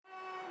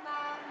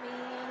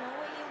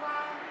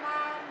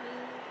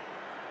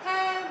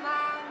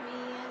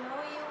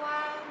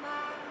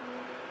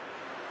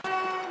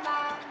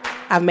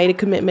I've made a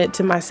commitment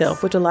to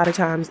myself, which a lot of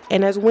times,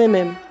 and as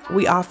women,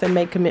 we often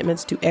make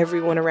commitments to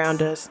everyone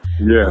around us.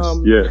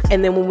 Yes.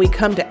 And then when we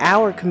come to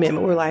our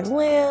commitment, we're like,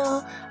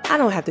 well, I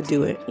don't have to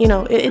do it.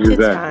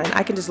 It's fine.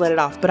 I can just let it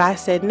off. But I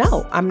said,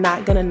 no, I'm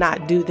not going to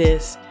not do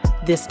this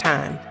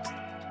time.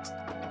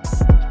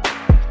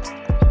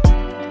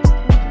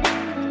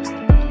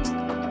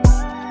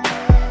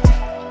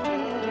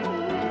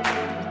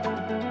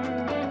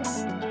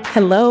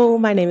 Hello,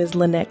 my name is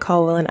Lynette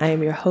Caldwell, and I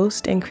am your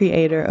host and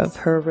creator of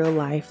Her Real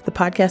Life, the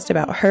podcast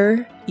about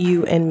her,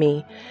 you, and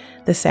me.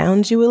 The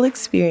sounds you will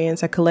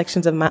experience are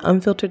collections of my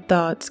unfiltered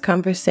thoughts,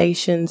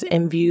 conversations,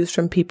 and views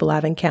from people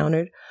I've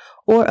encountered,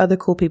 or other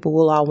cool people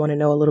we'll all want to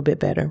know a little bit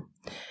better.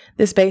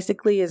 This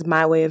basically is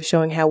my way of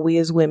showing how we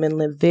as women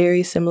live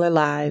very similar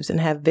lives and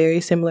have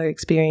very similar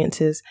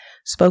experiences,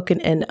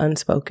 spoken and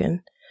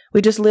unspoken.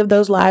 We just live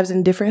those lives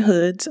in different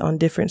hoods on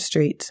different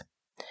streets.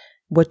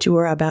 What you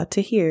are about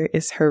to hear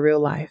is Her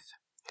Real Life.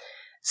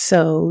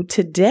 So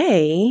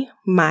today,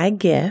 my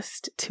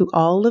guest to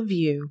all of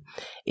you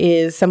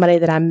is somebody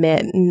that I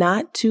met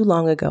not too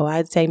long ago.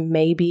 I'd say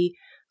maybe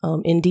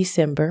in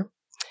December.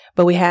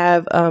 But we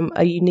have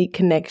a unique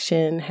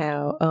connection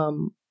how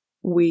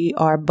we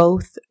are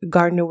both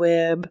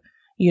Gardner-Webb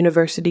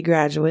University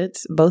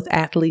graduates, both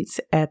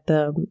athletes at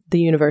the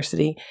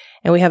university,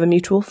 and we have a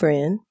mutual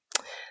friend.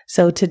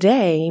 So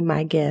today,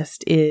 my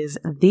guest is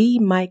the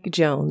Mike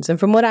Jones. And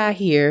from what I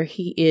hear,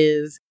 he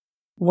is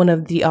one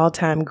of the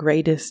all-time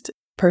greatest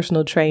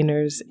personal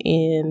trainers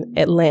in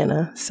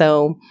Atlanta.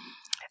 So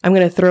I'm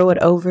going to throw it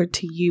over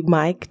to you,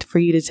 Mike, for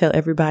you to tell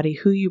everybody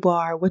who you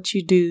are, what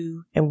you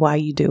do, and why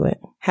you do it.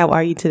 How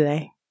are you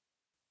today?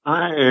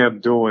 I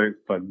am doing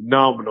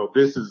phenomenal.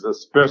 This is a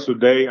special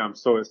day. I'm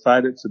so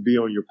excited to be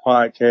on your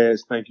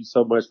podcast. Thank you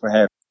so much for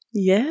having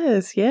me.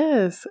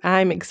 Yes.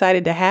 I'm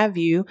excited to have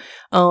you.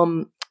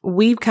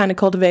 We've kind of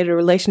cultivated a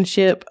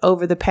relationship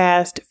over the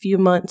past few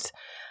months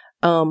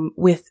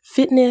with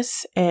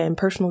fitness and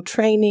personal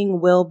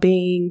training,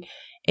 well-being,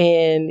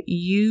 and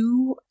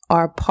you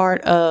are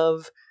part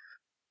of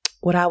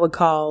what I would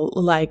call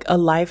like a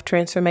life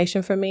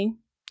transformation for me.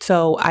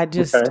 So I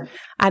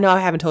know I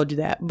haven't told you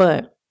that,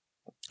 but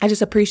I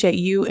just appreciate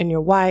you and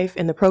your wife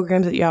and the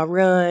programs that y'all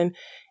run.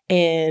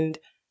 And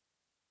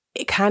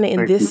it kind of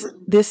in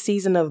this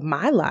season of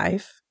my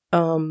life,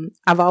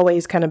 I've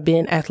always kind of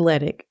been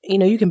athletic.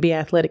 You can be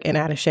athletic and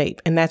out of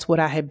shape. And that's what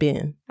I had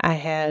been. I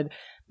had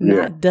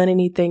not done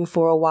anything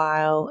for a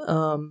while,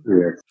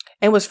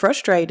 and was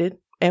frustrated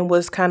and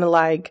was kind of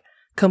like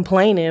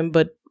complaining,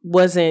 but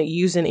wasn't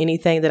using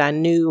anything that I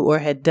knew or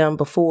had done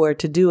before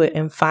to do it.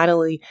 And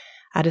finally,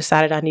 I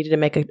decided I needed to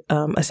make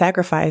a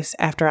sacrifice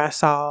after I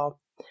saw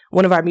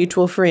one of our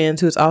mutual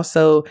friends, who's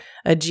also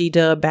a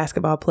G-Dub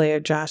basketball player,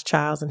 Josh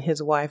Childs, and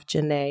his wife,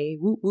 Janae.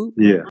 Whoop, whoop.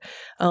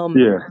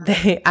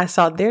 I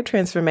saw their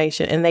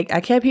transformation, and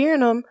I kept hearing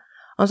them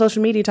on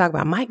social media talk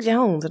about Mike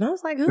Jones. And I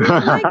was like, who is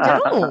Mike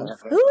Jones?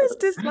 Who is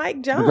this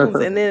Mike Jones?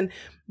 And then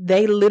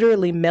they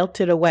literally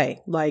melted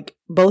away. Like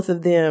both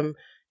of them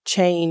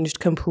changed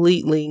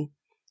completely.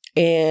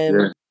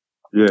 And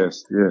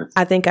Yes.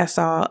 I think I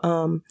saw,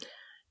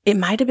 it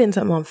might have been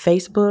something on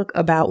Facebook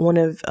about one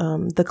of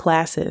the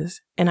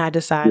classes. And I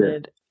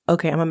decided,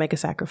 okay, I'm going to make a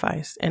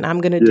sacrifice and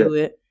I'm going to do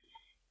it.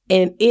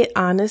 And it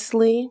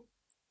honestly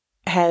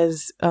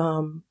has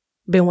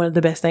been one of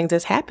the best things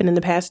that's happened in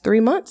the past 3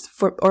 months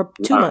or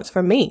 2 months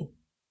for me.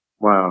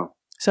 Wow.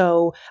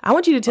 So I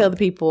want you to tell the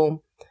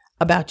people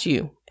about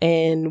you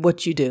and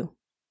what you do.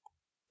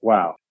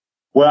 Wow.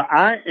 Well,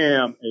 I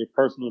am a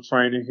personal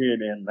trainer here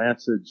in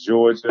Atlanta,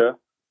 Georgia.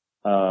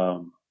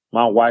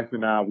 My wife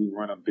and I, we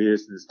run a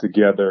business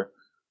together.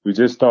 We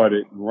just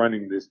started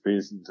running this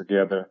business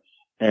together.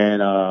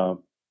 And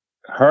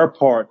her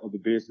part of the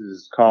business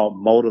is called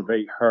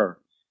Motivate Her.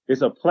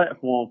 It's a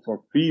platform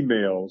for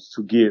females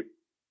to get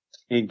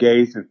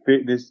engaged in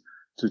fitness,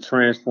 to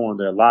transform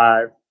their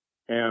lives.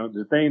 And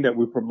the thing that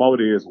we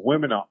promote is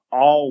women are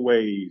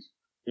always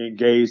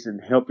engaged in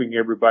helping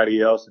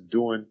everybody else and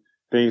doing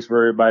things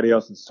for everybody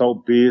else, and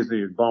so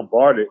busy and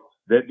bombarded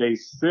that they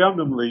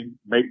seldomly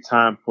make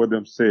time for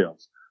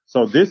themselves.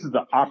 So this is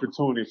the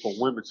opportunity for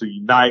women to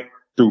unite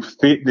through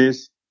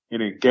fitness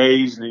and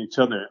engage in each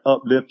other and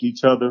uplift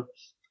each other.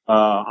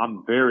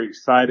 I'm very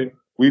excited.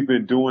 We've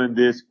been doing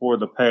this for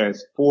the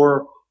past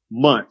 4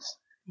 months,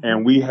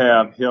 and we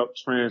have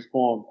helped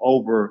transform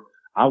over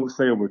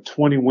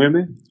 20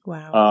 women.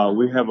 Wow.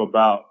 We have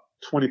about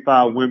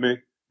 25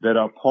 women that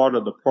are part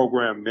of the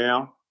program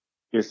now.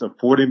 It's a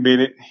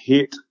 40-minute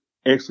HIIT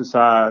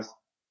exercise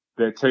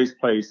that takes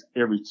place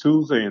every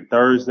Tuesday and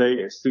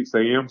Thursday at 6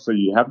 a.m. So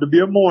you have to be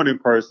a morning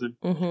person,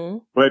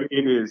 but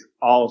it is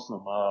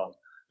awesome.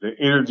 The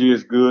energy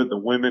is good. The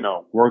women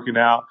are working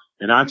out,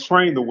 and I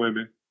train the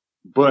women,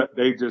 but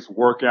they just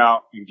work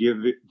out and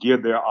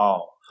give their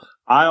all.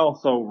 I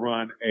also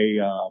run a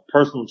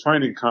personal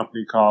training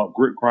company called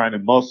Grit, Grind,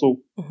 and Muscle.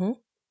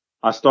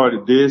 I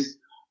started this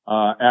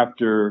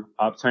after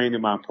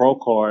obtaining my pro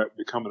card,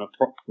 becoming a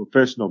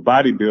professional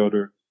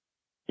bodybuilder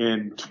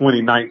in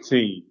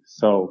 2019.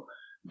 So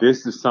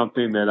this is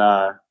something that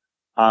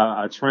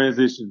I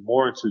transitioned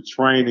more into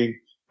training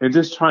and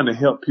just trying to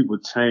help people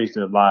change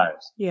their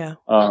lives. Yeah.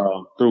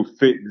 Through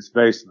fitness,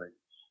 basically.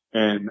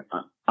 And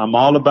I'm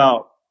all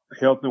about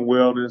health and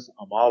wellness.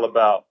 I'm all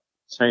about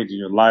changing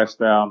your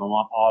lifestyle. And I'm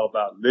all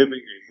about living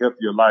a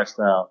healthier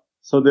lifestyle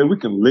so that we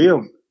can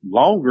live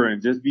longer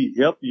and just be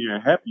healthier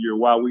and happier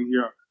while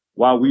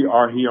we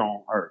are here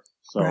on earth.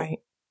 So, right.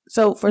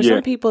 So for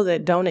some people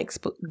that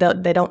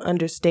they don't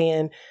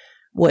understand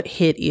what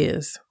HIIT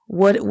is,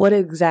 what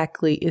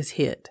exactly is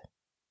HIIT?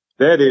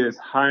 That is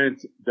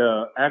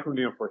the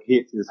acronym for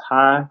HIIT is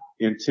high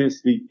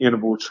intensity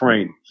interval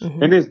training.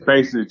 Mm-hmm. And it's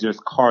basically just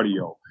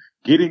cardio.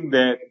 Getting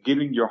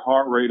your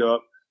heart rate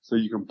up so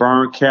you can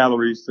burn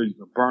calories, so you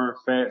can burn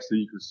fat, so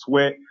you can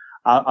sweat.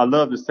 I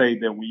love to say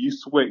that when you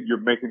sweat, you're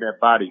making that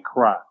body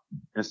cry.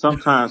 And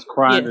sometimes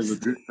crying is a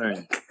good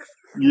thing.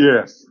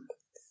 Yes.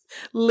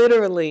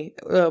 Literally,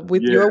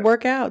 with your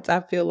workouts,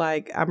 I feel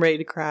like I'm ready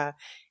to cry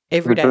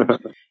every day.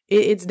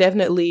 It's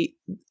definitely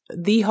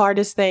the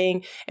hardest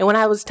thing. And when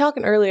I was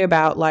talking earlier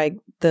about like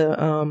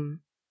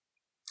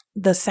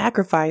the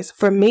sacrifice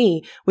for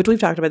me, which we've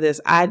talked about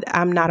this,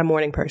 I'm not a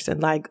morning person.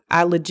 Like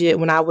I legit,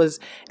 when I was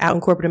out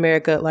in corporate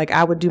America, like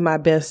I would do my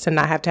best to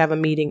not have to have a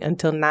meeting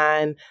until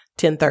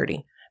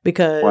 10:30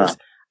 because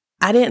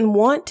I didn't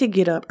want to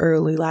get up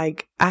early.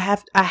 Like I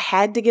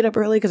had to get up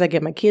early because I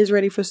get my kids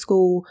ready for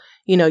school.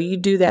 You know, you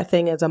do that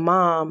thing as a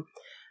mom.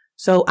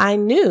 So I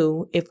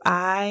knew if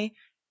I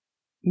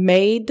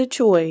made the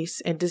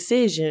choice and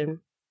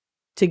decision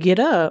to get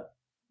up,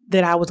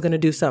 that I was going to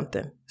do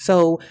something.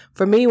 So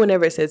for me,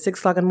 whenever it said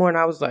 6:00 in the morning,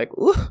 I was like,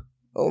 ooh,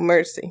 oh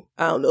mercy.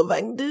 I don't know if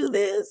I can do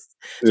this.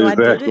 So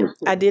exactly.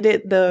 I did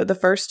it the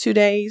first 2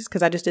 days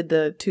because I just did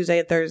the Tuesday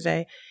and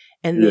Thursday.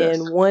 And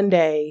then one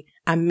day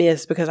I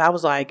missed because I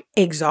was like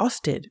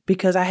exhausted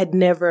because I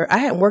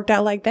hadn't worked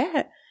out like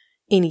that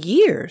in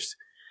years.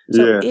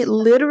 So it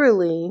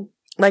literally,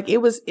 like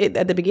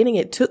at the beginning,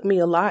 it took me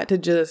a lot to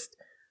just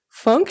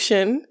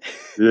function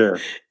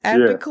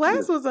after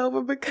class was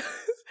over because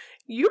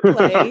you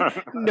play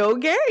no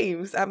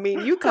games. I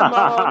mean, you come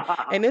on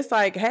and it's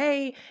like,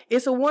 hey,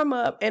 it's a warm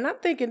up. And I'm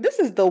thinking, this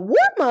is the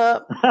warm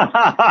up.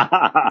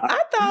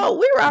 I thought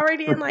we were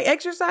already in like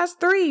exercise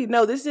 3.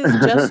 No, this is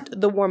just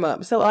the warm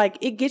up. So like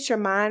it gets your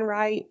mind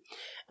right.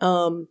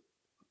 And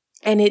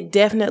it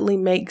definitely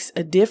makes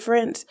a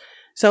difference.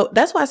 So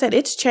that's why I said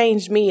it's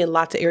changed me in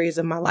lots of areas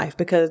of my life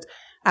because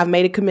I've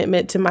made a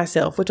commitment to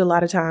myself, which a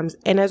lot of times,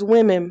 and as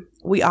women,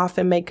 we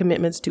often make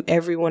commitments to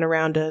everyone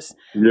around us.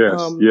 Yes.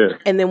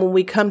 And then when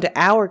we come to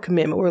our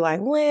commitment, we're like,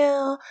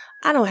 well,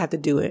 I don't have to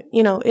do it.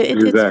 You know,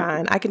 it's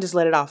fine. I can just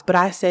let it off. But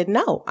I said,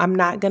 no, I'm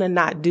not going to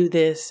not do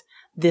this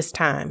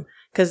time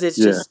because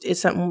it's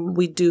something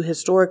we do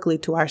historically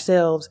to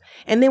ourselves.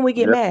 And then we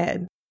get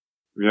mad.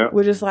 Yeah.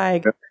 We're just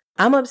like,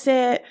 I'm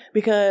upset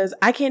because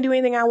I can't do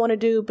anything I want to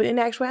do. But in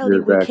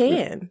actuality, we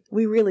can.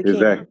 We really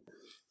can.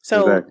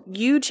 So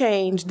you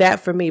changed that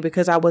for me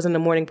because I wasn't a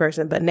morning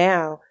person, but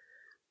now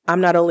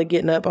I'm not only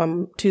getting up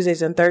on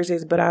Tuesdays and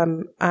Thursdays, but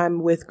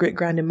I'm with Grit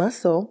Grind and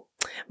Muscle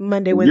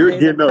Monday,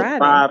 Wednesday, and Friday. You're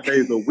getting up 5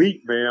 days a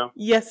week, ma'am.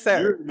 Yes,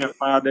 sir. You're getting up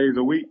 5 days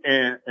a week,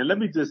 and let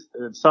me just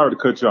sorry to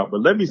cut you off,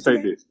 but let me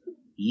say this: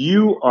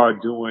 you are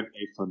doing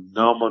a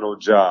phenomenal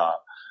job.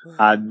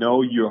 I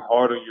know you're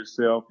hard on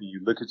yourself, and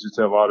you look at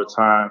yourself all the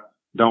time.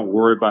 Don't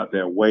worry about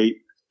that weight.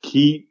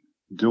 Keep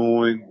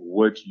doing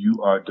what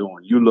you are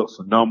doing. You look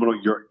phenomenal.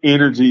 Your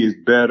energy is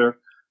better.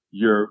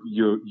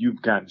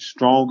 You've gotten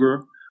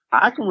stronger.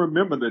 I can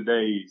remember the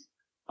days,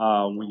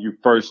 when you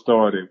first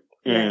started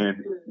and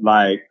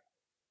like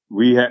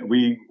we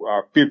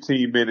are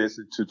 15 minutes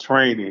into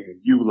training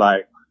and you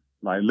like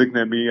looking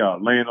at me,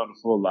 laying on the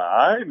floor like,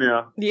 all right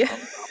now. Yeah.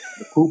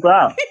 I'm poop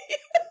out.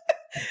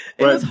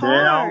 It was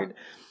hard.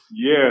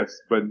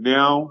 But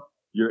now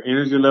your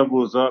energy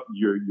level is up.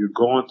 You're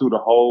going through the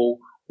whole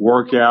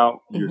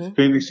workout, you're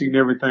finishing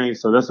everything.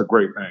 So that's a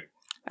great thing.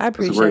 I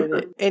appreciate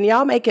it. And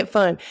y'all make it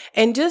fun.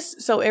 And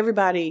just so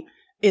everybody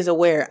is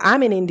aware,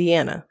 I'm in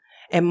Indiana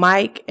and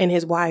Mike and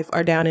his wife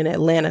are down in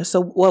Atlanta.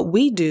 So what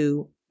we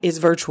do is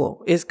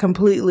virtual, is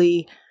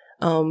completely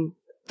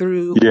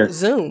through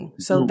Zoom.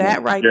 So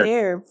that right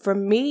there, for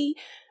me,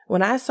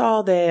 when I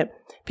saw that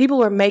people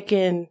were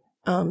making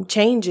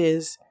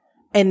changes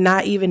and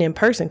not even in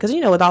person, because,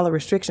 you know, with all the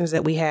restrictions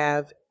that we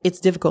have, it's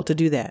difficult to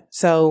do that.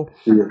 So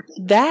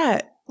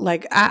that,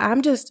 like,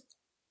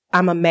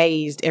 I'm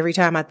amazed every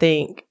time I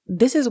think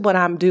this is what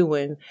I'm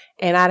doing.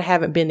 And I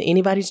haven't been to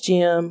anybody's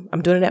gym.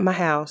 I'm doing it at my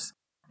house.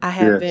 I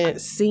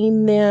haven't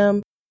seen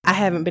them. I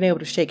haven't been able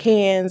to shake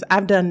hands.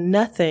 I've done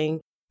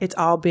nothing. It's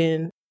all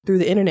been through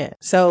the internet.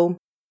 So,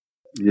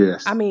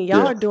 I mean,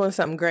 y'all are doing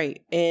something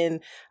great.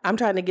 And I'm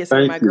trying to get some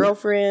of my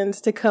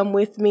girlfriends to come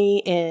with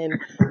me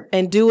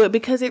and do it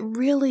because it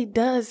really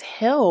does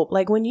help.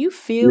 Like when you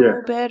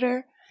feel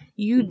better,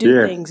 you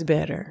do things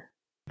better.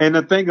 And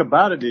the thing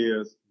about it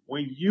is,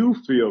 when you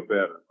feel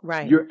better,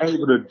 you're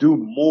able to do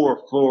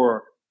more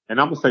for, and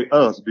I'm going to say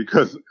us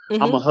because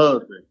I'm a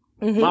husband.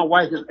 My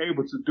wife is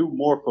able to do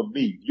more for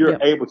me. You're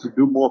Yep. able to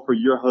do more for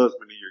your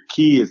husband and your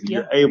kids. And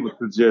Yep. you're able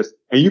to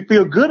and you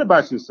feel good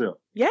about yourself.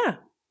 Yeah,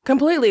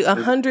 completely.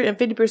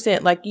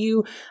 150%. Like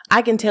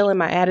I can tell in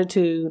my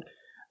attitude,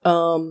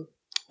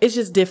 it's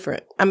just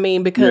different. I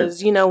mean,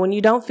 because, when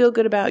you don't feel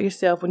good about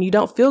yourself, when you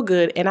don't feel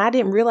good, and I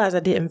didn't realize I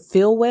didn't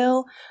feel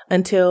well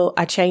until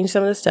I changed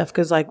some of the stuff.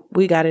 Cause like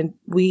we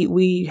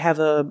have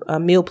a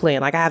meal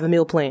plan. Like I have a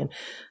meal plan.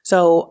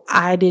 So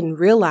I didn't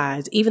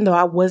realize, even though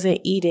I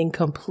wasn't eating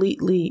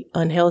completely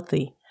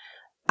unhealthy,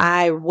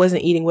 I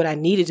wasn't eating what I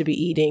needed to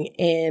be eating.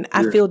 And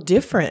I feel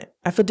different.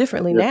 I feel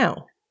differently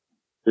now.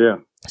 Yeah.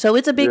 So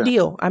it's a big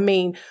deal. I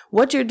mean,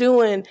 what you're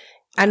doing,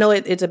 I know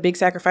it's a big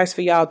sacrifice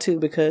for y'all too,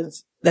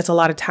 because that's a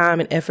lot of time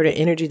and effort and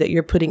energy that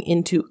you're putting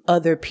into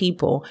other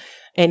people,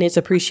 and it's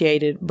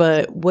appreciated.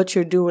 But what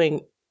you're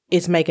doing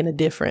is making a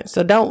difference.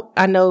 So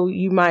I know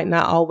you might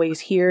not always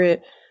hear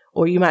it,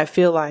 or you might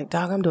feel like,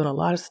 dog, I'm doing a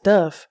lot of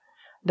stuff.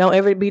 Don't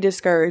ever be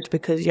discouraged,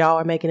 because y'all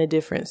are making a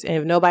difference. And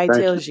if nobody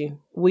tells you,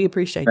 we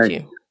appreciate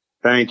you.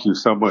 Thank you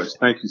so much.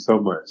 Thank you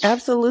so much.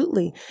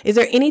 Absolutely. Is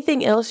there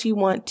anything else you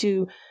want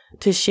to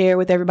share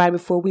with everybody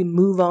before we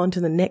move on to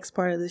the next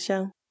part of the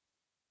show?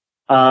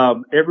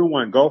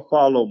 Everyone go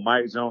follow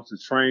Mike Jones, the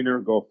trainer.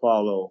 Go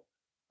follow,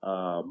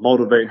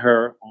 Motivate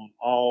Her on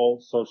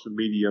all social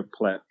media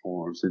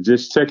platforms, and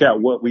just check out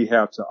what we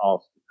have to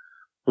offer.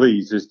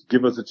 Please just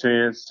give us a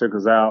chance. Check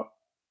us out.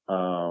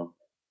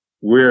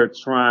 We're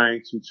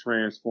trying to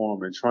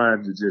transform and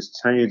trying to just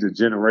change the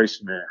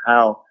generation and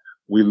how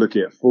we look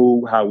at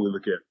food, how we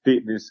look at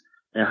fitness,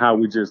 and how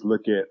we just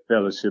look at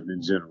fellowship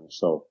in general.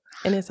 So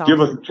and it's awesome.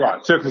 Give us a try.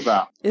 Check us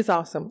out. It's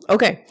awesome.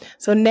 Okay.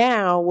 So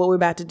now what we're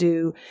about to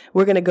do,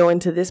 we're going to go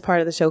into this part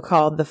of the show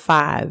called The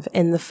Five.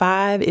 And The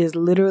Five is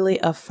literally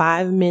a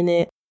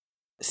 5-minute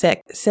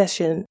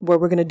session where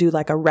we're going to do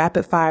like a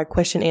rapid fire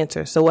question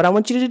answer. So what I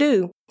want you to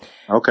do,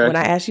 when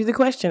I ask you the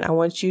question, I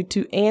want you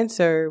to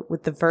answer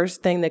with the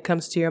first thing that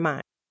comes to your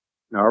mind.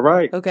 All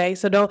right. Okay.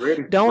 So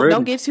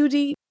don't get too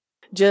deep.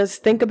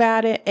 Just think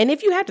about it. And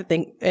if you have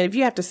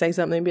to say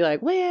something and be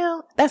like,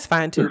 well, that's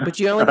fine too. But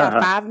you only got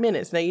 5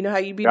 minutes. Now, you know how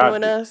you be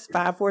doing us?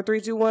 5, 4,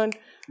 3, 2, 1.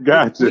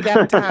 Gotcha. We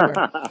got a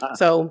timer.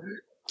 So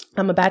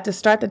I'm about to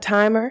start the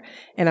timer,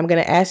 and I'm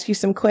going to ask you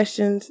some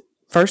questions.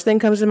 First thing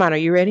comes to mind. Are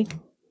you ready?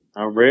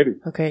 I'm ready.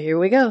 Okay, here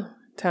we go.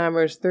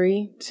 Timer's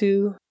 3,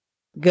 2,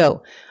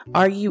 go.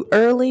 Are you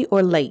early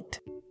or late?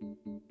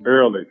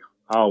 Early,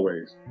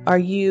 always.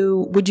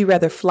 Would you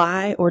rather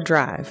fly or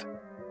drive?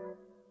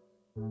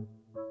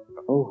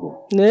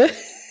 Oh.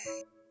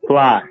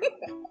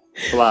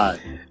 Fly.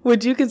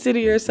 Would you consider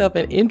yourself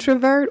an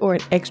introvert or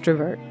an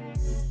extrovert?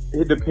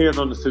 It depends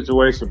on the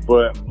situation,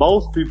 but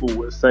most people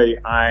would say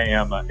I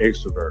am an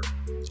extrovert.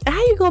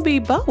 How you gonna be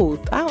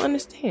both? I don't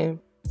understand.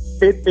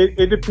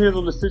 It depends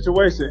on the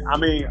situation. I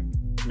mean,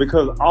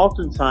 because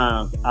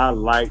oftentimes I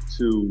like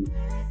to,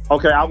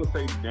 I would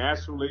say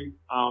naturally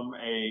I'm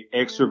a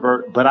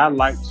extrovert, but I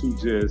like to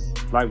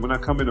just, like when I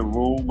come in a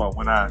room or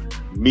when I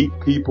meet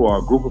people or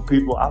a group of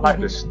people, I like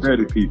to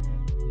study people.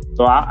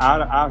 So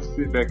I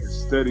sit back and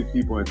study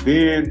people, and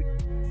then,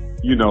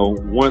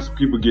 once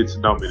people get to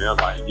know me, they're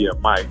like, yeah,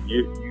 Mike,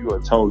 you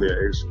are totally an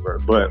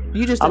extrovert. But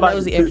you just a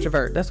nosy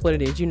extrovert. That's what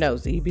it is. You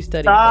nosy. You be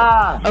studying.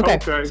 Okay.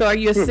 So are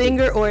you a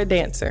singer or a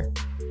dancer?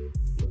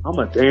 I'm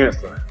a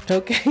dancer.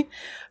 Okay.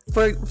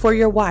 For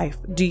your wife,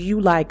 do you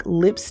like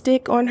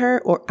lipstick on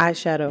her or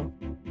eyeshadow?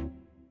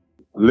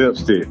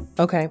 Lipstick.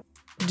 Okay.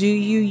 Do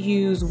you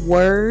use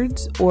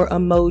words or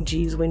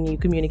emojis when you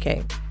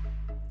communicate?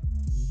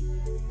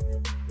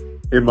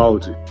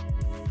 Emoji.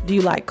 Do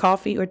you like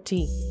coffee or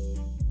tea?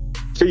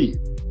 Tea.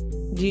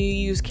 Do you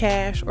use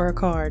cash or a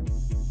card?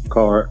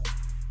 Card.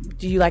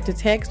 Do you like to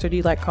text or do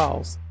you like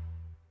calls?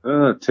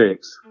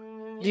 Text.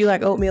 Do you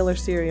like oatmeal or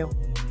cereal?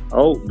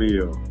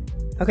 Oatmeal.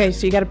 Okay,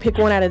 so you got to pick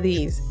one out of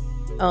these.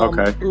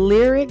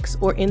 Lyrics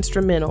or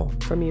instrumental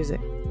for music?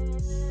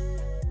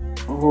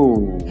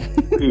 Oh.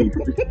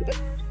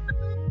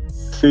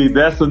 See,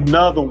 that's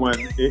another one.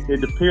 It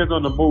depends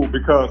on the mood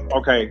because,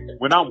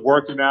 when I'm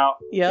working out,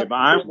 if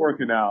I'm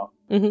working out,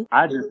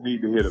 I just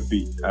need to hit a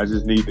beat. I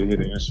just need to hit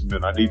an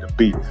instrument. I need a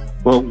beat.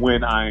 But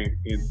when I'm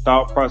in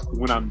thought process,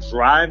 when I'm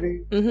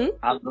driving,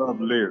 I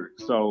love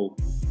lyrics. So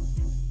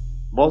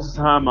most of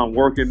the time I'm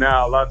working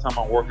out. A lot of time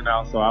I'm working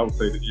out. So I would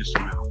say the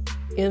instrumental.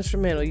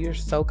 Instrumental. You're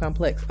so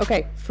complex.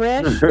 Okay.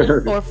 Fresh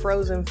or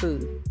frozen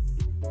food?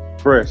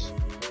 Fresh.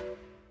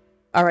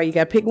 All right. You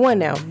got to pick one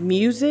now.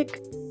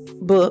 Music,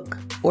 book,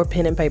 or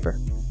pen and paper?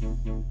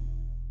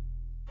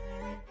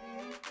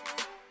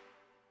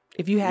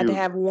 If you had to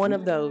have one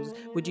of those,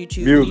 would you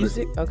choose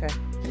music? Okay.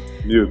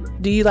 Music.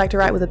 Do you like to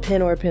write with a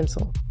pen or a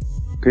pencil?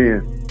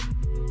 Pen.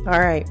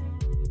 All right.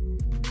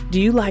 Do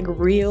you like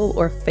real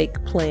or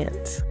fake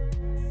plants?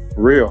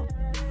 Real.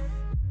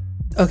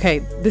 Okay,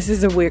 this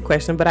is a weird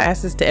question, but I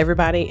ask this to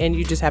everybody, and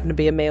you just happen to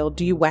be a male.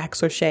 Do you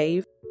wax or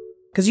shave?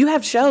 Because you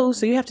have shows,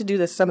 so you have to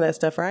do some of that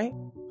stuff, right?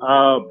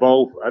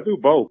 Both. I do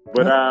both,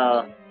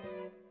 but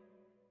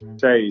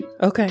shave.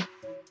 Okay.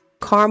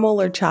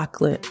 Caramel or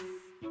chocolate?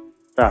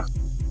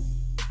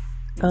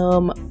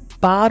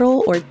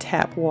 Bottle or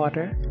tap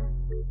water?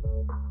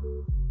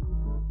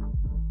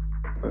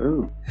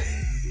 Ooh.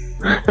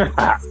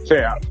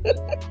 Tap.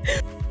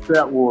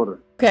 Tap water.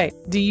 Okay.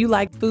 Do you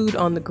like food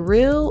on the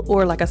grill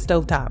or like a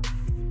stovetop?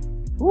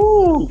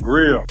 Ooh,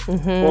 grill.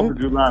 Mm-hmm. 4th of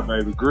July,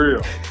 baby.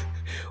 Grill.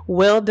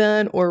 Well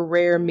done or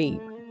rare meat?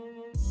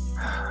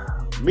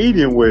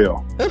 Medium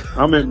well.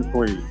 I'm in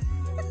between.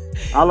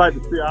 I like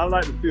to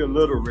see a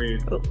little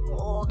red.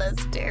 Oh,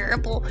 that's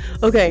terrible.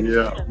 Okay.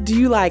 Yeah. Do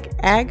you like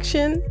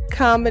action,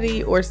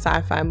 comedy, or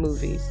sci-fi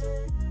movies?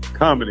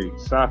 Comedy.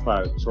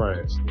 Sci-fi is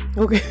trash.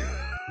 Okay.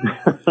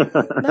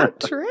 Not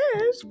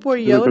trash. Poor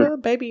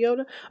Yoda, baby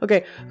Yoda.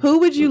 Okay. Who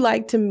would you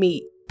like to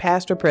meet,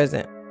 past or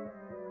present?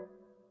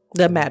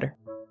 Doesn't matter.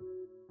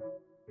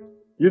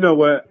 You know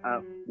what?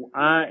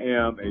 I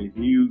am a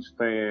huge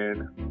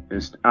fan,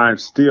 and I'm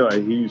still a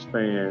huge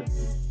fan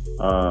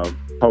of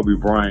Kobe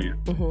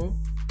Bryant. Mm-hmm.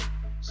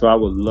 So I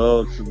would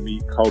love to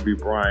meet Kobe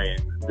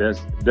Bryant.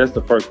 That's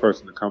the first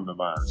person to come to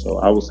mind. So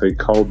I would say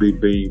Kobe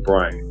Bean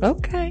Bryant.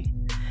 Okay.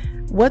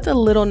 What's a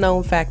little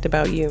known fact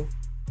about you?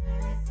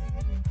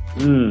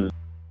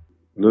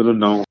 Little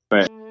known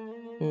fact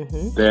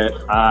that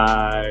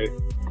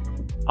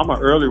I'm an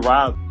early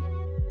riser.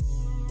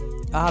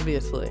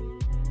 Obviously.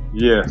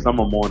 Yes, I'm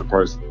a morning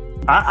person.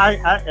 I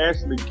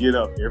actually get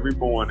up every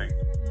morning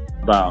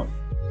about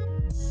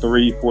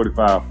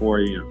 3:45, 4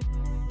 a.m.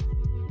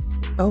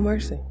 Oh,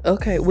 mercy.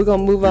 Okay, we're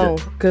going to move on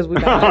because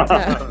we're out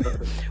of time.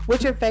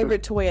 What's your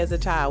favorite toy as a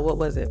child? What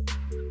was it?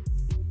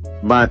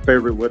 My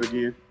favorite what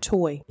again?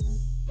 Toy.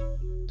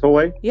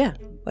 Toy? Yeah,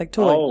 like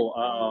toy.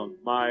 Oh,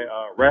 my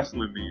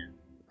wrestling man.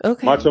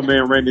 Okay. Macho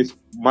Man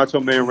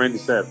Randy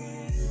Savage.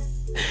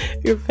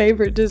 Your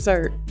favorite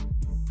dessert?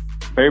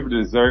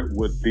 Favorite dessert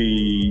would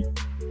be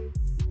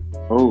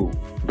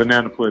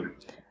banana pudding.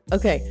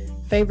 Okay.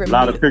 Favorite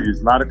lot of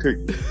cookies.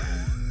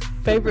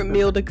 Favorite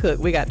meal to cook?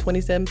 We got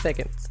 27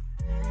 seconds.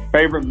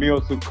 Favorite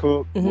meal to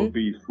cook would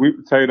be sweet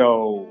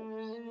potatoes,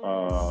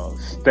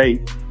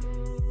 steak,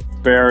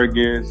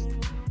 asparagus,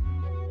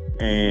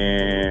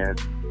 and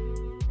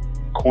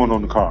corn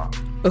on the cob.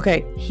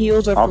 Okay.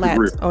 Heels or off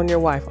flats on your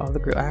wife? Off the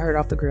grill. I heard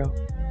off the grill.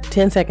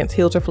 10 seconds.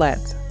 Heels or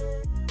flats?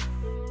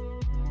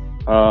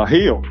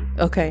 Heel.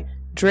 Okay.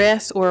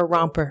 Dress or a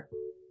romper?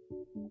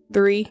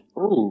 3,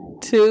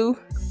 2,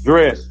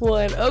 dress.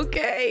 1.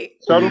 Okay.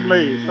 Show them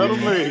legs. We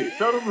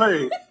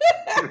made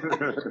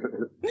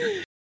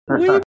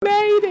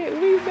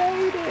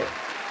it.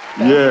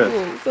 That's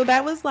cool. So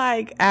that was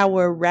like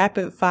our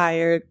rapid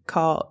fire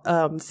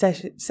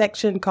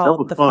section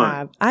called the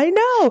fun. 5. I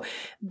know.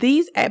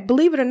 These,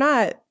 believe it or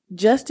not,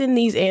 just in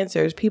these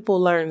answers,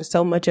 people learn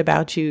so much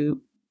about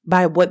you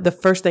by what the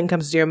first thing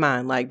comes to your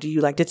mind. Like, do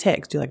you like to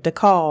text? Do you like to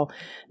call?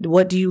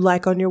 What do you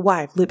like on your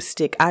wife?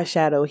 Lipstick,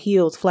 eyeshadow,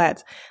 heels,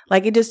 flats.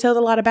 Like, it just tells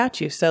a lot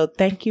about you. So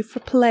thank you for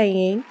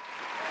playing.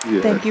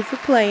 Yeah. Thank you for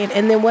playing.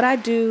 And then what I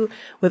do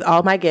with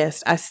all my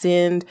guests, I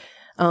send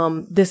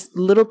this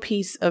little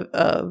piece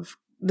of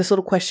this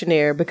little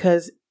questionnaire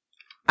because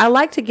I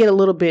like to get a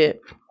little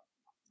bit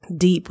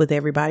deep with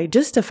everybody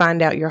just to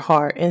find out your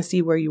heart and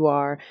see where you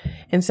are.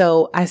 And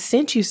so I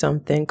sent you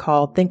something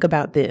called Think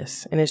About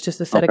This. And it's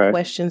just a set of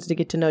questions to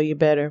get to know you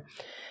better.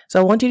 So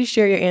I want you to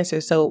share your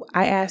answers. So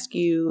I ask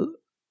you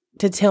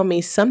to tell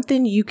me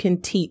something you can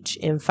teach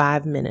in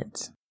 5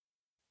 minutes.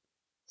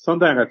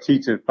 Something I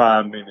teach in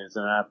 5 minutes.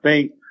 And I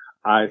think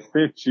I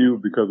sent you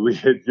because we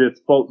had just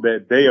spoke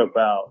that day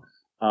about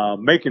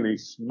making a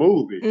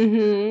smoothie.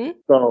 Mm-hmm.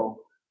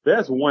 So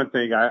that's one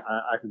thing I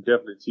can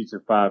definitely teach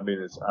in 5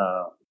 minutes.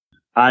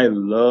 I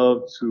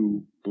love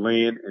to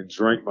blend and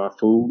drink my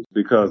food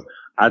because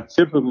I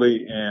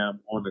typically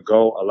am on the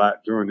go a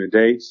lot during the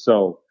day.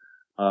 So,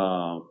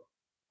 I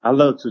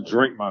love to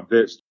drink my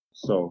vegetables.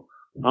 So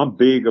I'm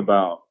big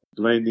about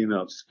blending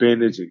up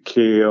spinach and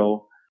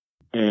kale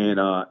and,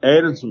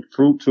 adding some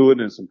fruit to it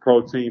and some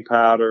protein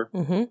powder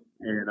and,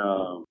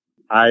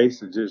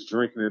 ice and just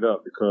drinking it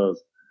up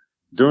because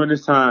during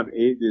this time,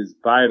 it is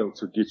vital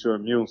to get your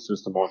immune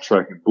system on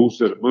track and boost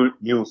your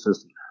immune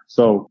system.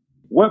 So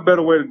what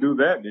better way to do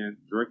that than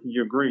drinking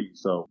your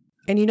greens? So,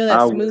 and you know that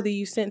smoothie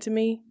you sent to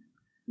me?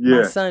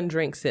 Yeah. My son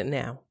drinks it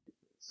now.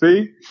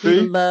 See?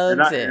 He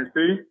loves it.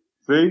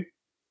 See?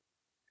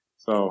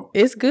 So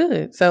it's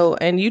good. So,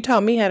 and you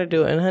taught me how to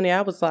do it. And honey,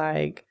 I was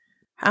like,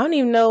 I didn't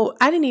even know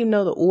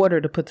the order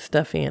to put the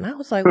stuff in. I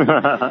was like,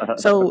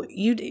 so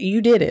you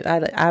did it.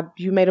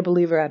 You made a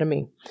believer out of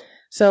me.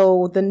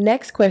 So the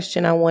next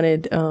question I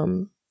wanted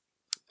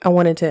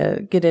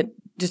to get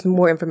just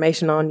more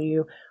information on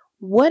you.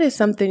 What is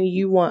something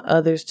you want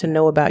others to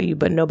know about you,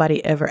 but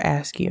nobody ever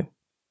asked you?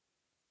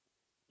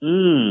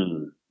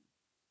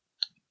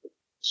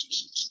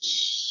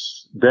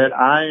 That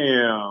I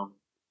am.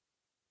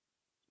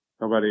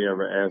 Nobody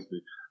ever asked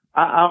me.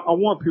 I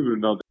want people to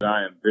know that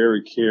I am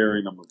very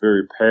caring. I'm a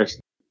very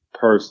passionate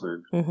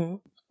person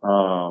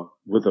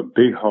with a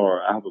big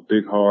heart. I have a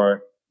big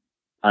heart.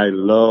 I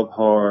love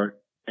hard.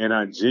 And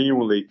I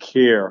genuinely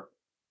care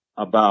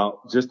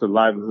about just the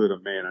livelihood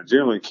of man. I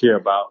genuinely care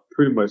about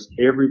pretty much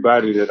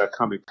everybody that I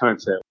come in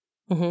contact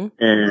with. Mm-hmm.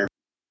 And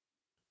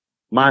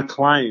my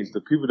clients,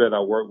 the people that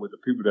I work with, the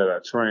people that I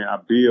train, I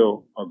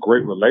build a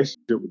great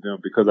relationship with them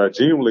because I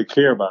genuinely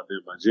care about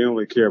them. I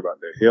genuinely care about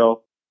their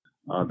health,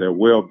 their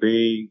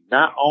well-being,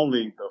 not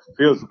only the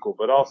physical,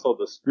 but also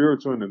the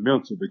spiritual and the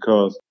mental,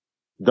 because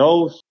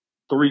those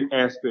three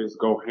aspects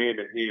go hand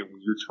in hand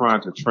when you're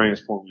trying to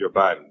transform your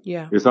body.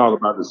 Yeah. It's all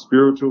about the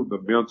spiritual, the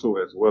mental,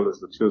 as well as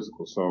the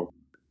physical. So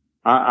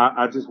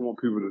I just want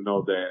people to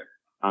know that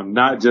I'm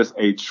not just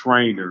a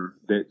trainer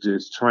that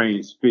just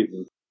trains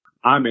fitness.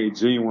 I'm a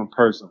genuine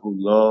person who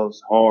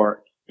loves hard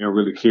and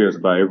really cares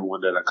about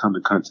everyone that I come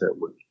in contact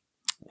with.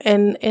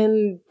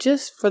 And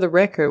just for the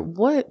record,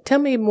 tell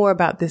me more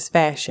about this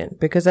fashion,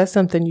 because that's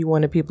something you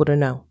wanted people to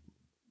know.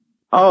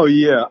 Oh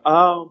yeah.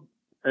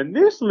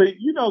 Initially,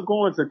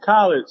 going to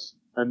college,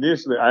 I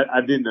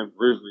didn't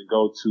originally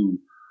go to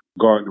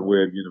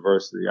Gardner-Webb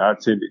University. I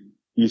attended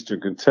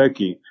Eastern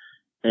Kentucky,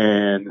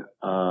 and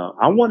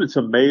I wanted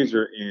to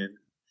major in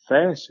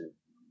fashion.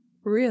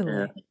 Really?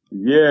 And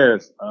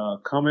yes.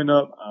 Coming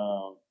up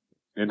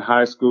in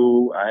high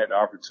school, I had the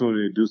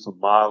opportunity to do some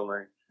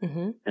modeling,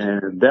 mm-hmm.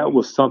 and that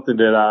was something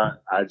that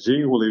I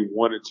genuinely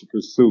wanted to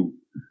pursue.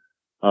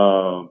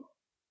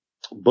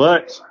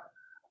 But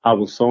I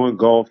was so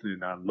engulfed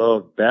and I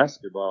loved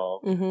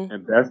basketball, mm-hmm.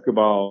 and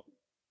basketball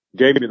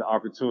gave me the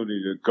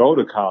opportunity to go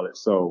to college.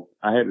 So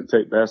I had to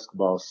take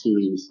basketball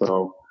serious.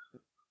 So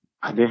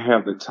I didn't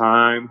have the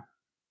time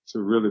to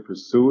really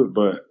pursue it,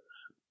 but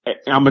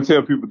I'm going to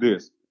tell people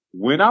this.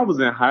 When I was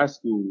in high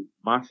school,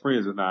 my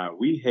friends and I,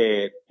 we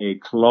had a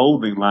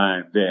clothing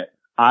line that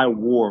I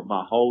wore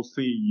my whole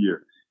senior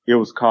year. It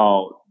was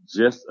called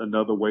Just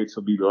Another Way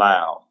to Be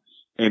Loud.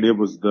 And it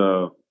was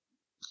the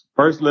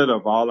first letter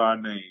of all our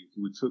names.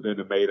 We took that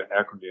and made an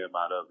acronym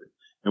out of it.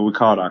 And we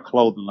called our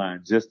clothing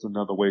line Just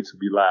Another Way to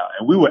Be Loud.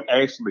 And we would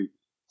actually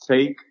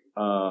take,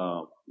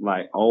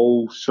 like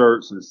old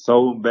shirts and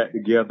sew them back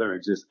together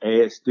and just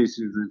add stitches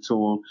into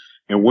them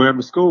and wear them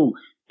to school.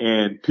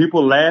 And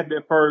people laughed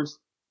at first,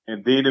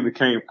 and then it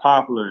became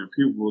popular, and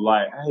people were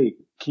like, "Hey,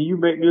 can you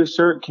make me a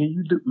shirt? Can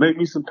you make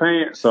me some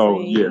pants?" So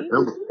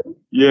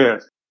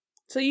yes.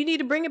 So you need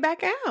to bring it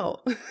back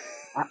out.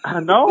 I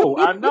know.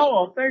 I'm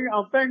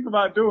thinking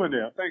about doing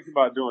it.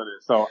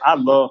 So I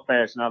love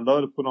fashion. I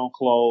love to put on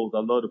clothes.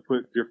 I love to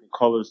put different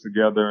colors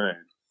together, and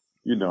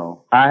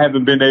I've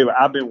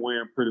been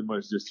wearing pretty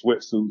much just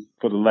sweatsuits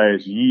for the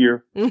last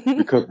year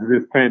because of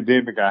this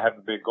pandemic. I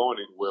haven't been going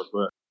anywhere,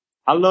 but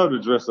I love to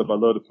dress up. I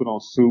love to put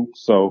on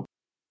suits. So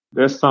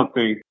there's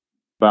something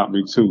about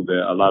me too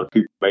that a lot of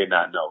people may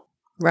not know.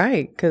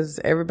 Right. Because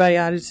everybody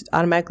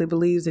automatically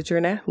believes that you're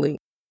an athlete.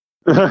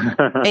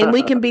 And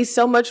we can be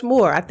so much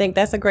more. I think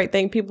that's a great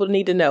thing people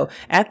need to know.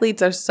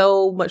 Athletes are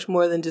so much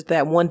more than just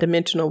that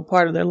one-dimensional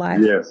part of their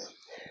life.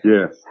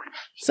 Yes.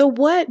 So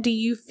what do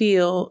you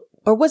feel,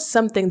 or what's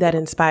something that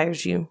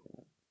inspires you?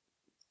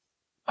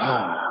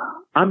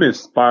 I'm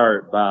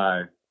inspired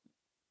by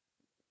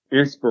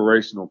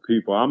inspirational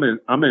people.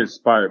 I'm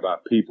inspired by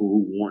people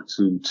who want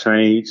to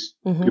change,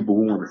 mm-hmm. people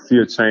who want to see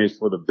a change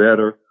for the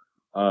better.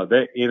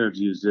 That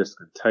energy is just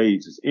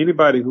contagious.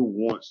 Anybody who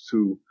wants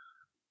to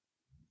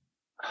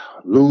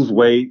lose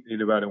weight,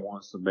 anybody who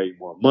wants to make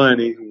more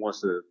money, who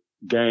wants to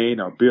gain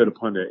or build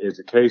upon their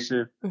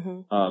education,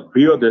 mm-hmm.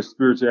 Build their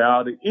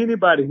spirituality,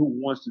 anybody who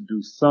wants to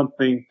do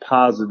something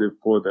positive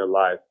for their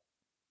life,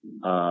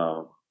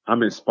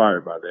 I'm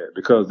inspired by that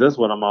because that's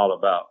what I'm all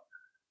about.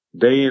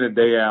 Day in and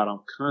day out,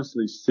 I'm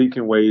constantly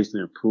seeking ways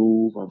to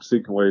improve. I'm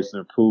seeking ways to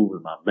improve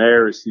in my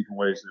marriage, seeking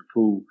ways to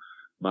improve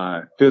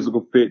my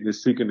physical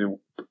fitness, seeking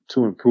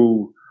to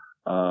improve,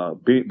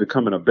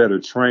 becoming a better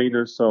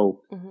trainer.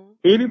 So mm-hmm.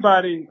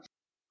 anybody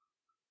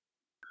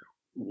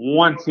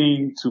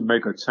wanting to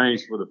make a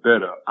change for the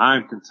better,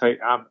 I'm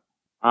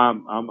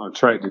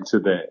attracted to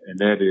that. And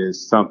that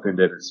is something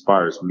that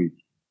inspires me.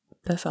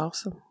 That's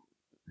awesome.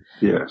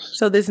 Yes.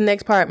 So this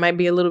next part might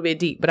be a little bit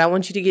deep, but I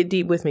want you to get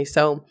deep with me.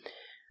 So,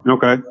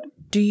 okay.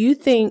 Do you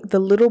think the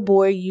little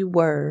boy you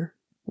were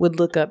would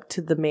look up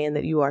to the man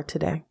that you are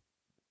today?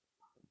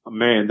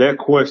 Man, that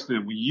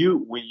question,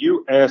 when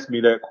you asked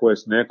me that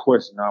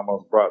question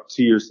almost brought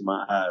tears to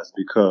my eyes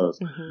because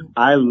mm-hmm.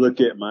 I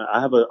look at I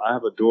have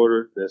a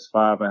daughter that's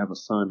 5. I have a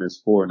son that's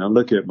 4, and I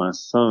look at my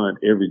son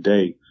every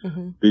day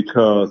mm-hmm.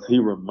 because he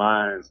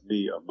reminds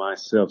me of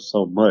myself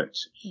so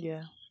much.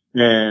 Yeah.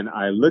 And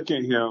I look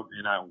at him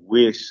and I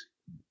wish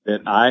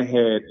that I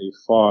had a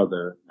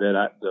father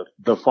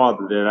the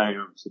father that I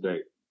am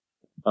today.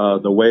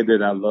 The way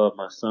that I love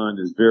my son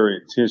is very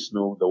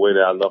intentional. The way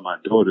that I love my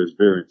daughter is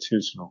very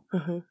intentional.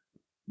 Mm-hmm.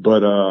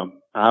 But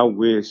I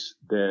wish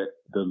that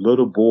the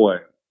little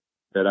boy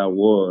that I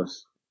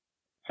was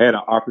had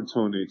an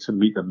opportunity to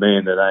meet the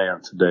man that I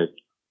am today.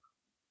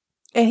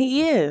 And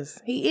he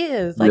is.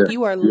 Like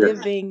you are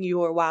living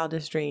your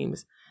wildest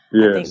dreams.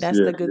 I think that's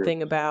the good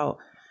thing about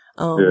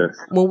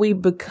when we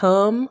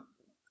become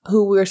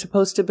who we're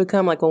supposed to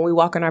become, like when we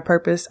walk in our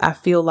purpose, I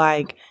feel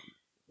like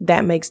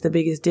that makes the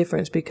biggest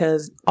difference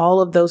because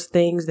all of those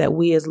things that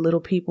we as little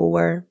people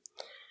were,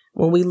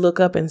 when we look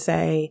up and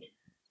say,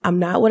 I'm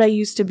not what I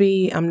used to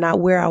be. I'm not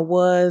where I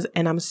was.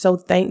 And I'm so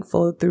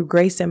thankful through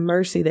grace and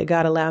mercy that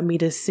God allowed me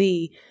to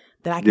see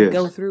that I could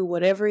go through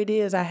whatever it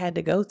is I had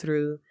to go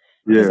through.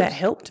 Because that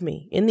helped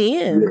me. In the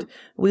end,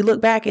 we look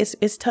back,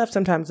 it's tough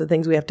sometimes, the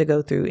things we have to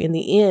go through. In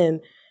the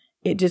end,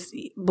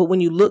 but when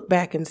you look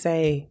back and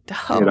say,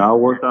 it all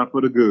worked out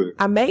for the good.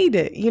 I made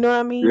it. You know what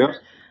I mean? Yeah.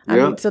 I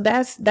mean, so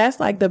that's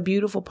like the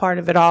beautiful part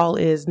of it all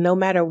is no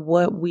matter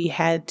what we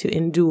had to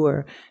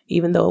endure,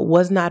 even though it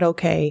was not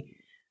okay,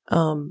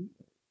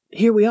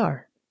 here we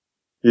are.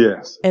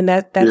 Yes. And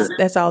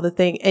that's all the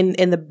thing.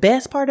 And the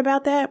best part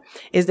about that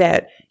is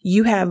that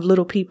you have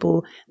little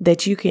people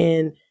that you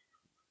can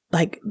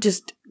like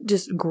just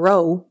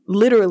grow.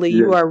 Literally,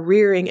 you are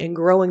rearing and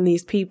growing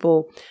these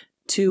people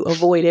to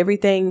avoid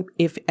everything,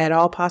 if at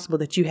all possible,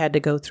 that you had to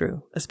go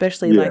through,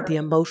 especially like the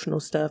emotional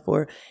stuff,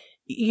 or,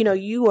 you know,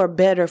 you are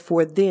better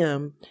for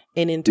them,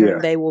 and in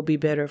turn, they will be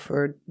better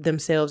for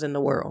themselves in the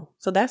world.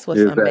 So that's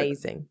what's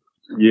amazing.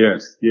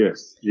 Yes.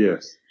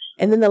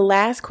 And then the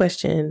last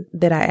question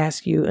that I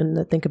ask you,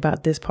 and think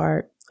about this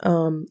part,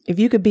 if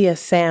you could be a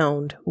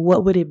sound,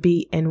 what would it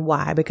be and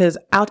why? Because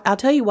I'll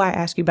tell you why I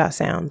ask you about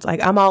sounds.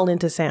 Like, I'm all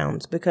into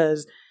sounds,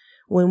 because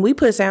when we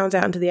put sounds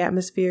out into the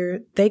atmosphere,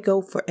 they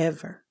go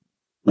forever.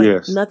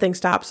 Like, nothing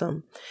stops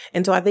them.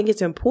 And so I think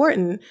it's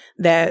important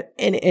that,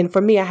 and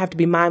for me, I have to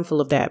be mindful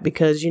of that,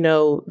 because, you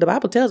know, the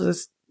Bible tells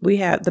us we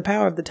have the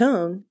power of the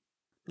tongue,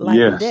 life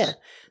and death.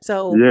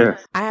 So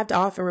I have to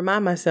often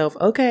remind myself,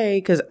 okay,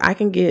 because I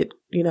can get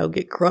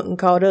crunk and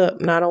caught up,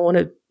 and I don't want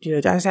to,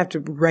 I just have to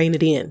rein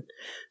it in.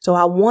 So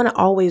I want to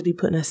always be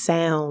putting a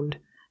sound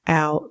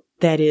out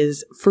that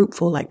is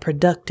fruitful, like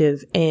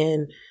productive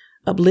and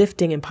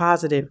uplifting and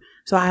positive.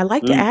 So I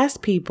like to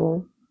ask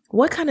people,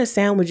 what kind of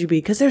sound would you be?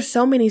 Because there's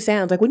so many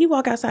sounds. Like when you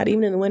walk outside,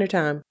 even in the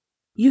wintertime,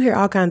 you hear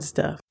all kinds of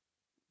stuff.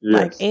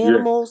 Like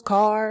animals,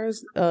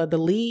 cars, the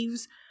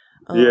leaves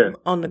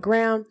on the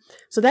ground.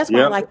 So that's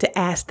why I like to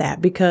ask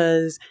that,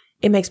 because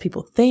it makes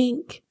people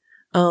think.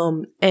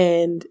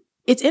 And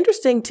it's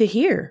interesting to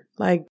hear,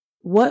 like,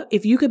 what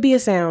if you could be a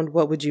sound,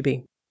 what would you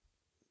be?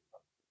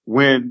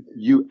 When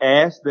you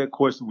asked that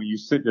question, when you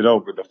sent it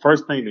over, the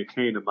first thing that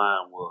came to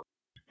mind was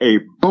a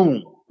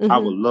boom. I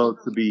would love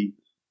to be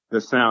the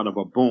sound of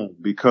a boom,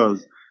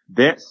 because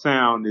that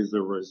sound is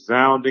a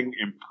resounding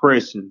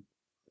impression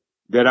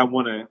that I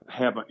want to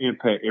have an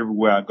impact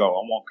everywhere I go.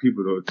 I want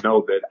people to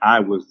know that I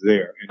was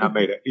there and I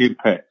made an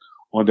impact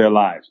on their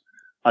lives.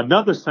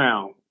 Another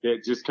sound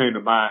that just came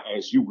to mind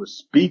as you were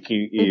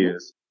speaking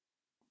is,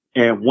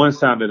 and one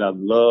sound that I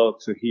love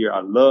to hear,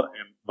 and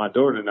my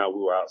daughter and I,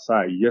 we were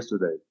outside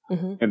yesterday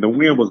and the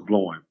wind was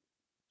blowing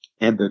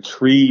and the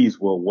trees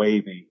were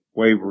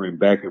wavering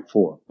back and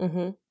forth.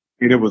 And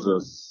it was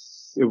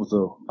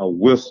a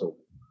whistle.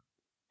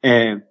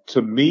 And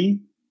to me,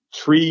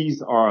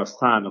 trees are a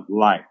sign of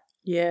life.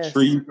 Yes.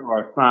 Trees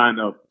are a sign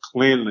of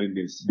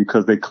cleanliness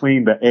because they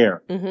clean the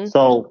air.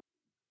 So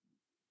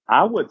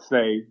I would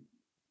say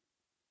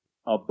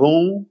a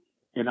boom,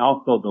 and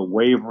also the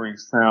wavering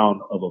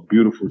sound of a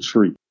beautiful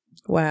tree.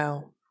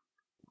 Wow.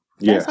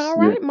 That's all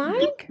right,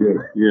 Mike?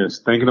 Yes.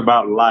 Thinking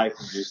about life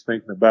and just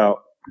thinking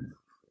about,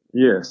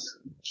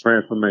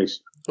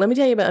 transformation. Let me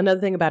tell you about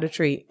another thing about a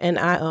tree. And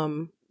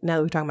now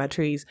that we're talking about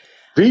trees.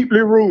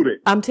 Deeply rooted.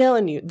 I'm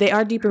telling you, they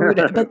are deeply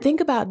rooted. But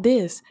think about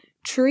this.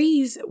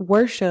 Trees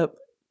worship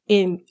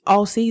in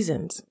all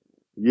seasons.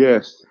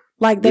 Yes.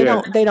 Like they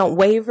don't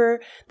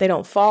waver, they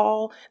don't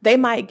fall. They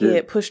might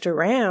get pushed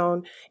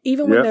around.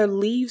 Even when their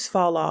leaves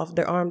fall off,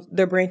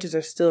 their branches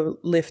are still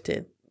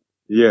lifted.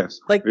 Yes.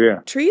 Like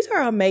trees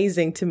are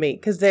amazing to me,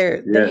 because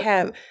their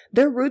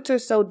roots are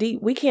so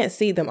deep. We can't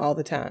see them all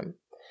the time.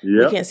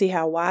 We can't see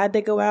how wide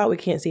they go out. We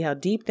can't see how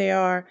deep they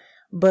are,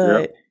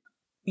 but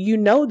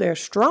they're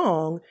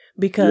strong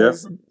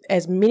because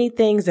as many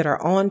things that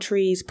are on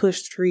trees,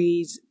 push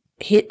trees,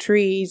 hit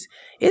trees,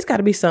 it's got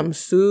to be something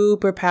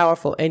super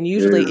powerful. And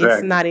usually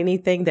it's not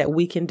anything that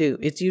we can do.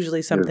 It's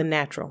usually something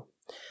natural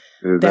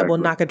that will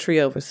knock a tree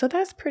over. So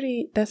that's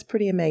pretty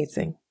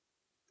amazing.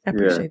 I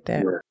appreciate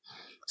that. Yeah.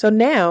 So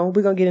now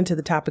we're going to get into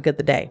the topic of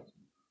the day.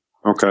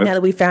 Okay. Now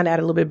that we found out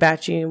a little bit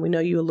about you, and we know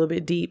you a little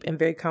bit deep and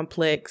very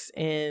complex,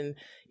 and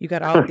you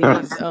got all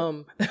these,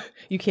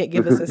 you can't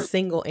give us a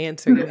single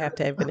answer. You have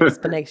to have an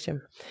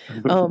explanation.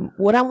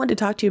 What I wanted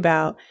to talk to you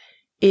about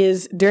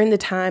is during the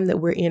time that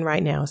we're in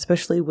right now,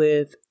 especially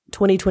with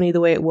 2020 the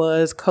way it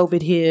was,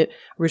 COVID hit,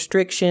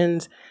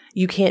 restrictions,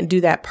 you can't do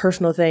that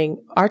personal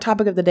thing. Our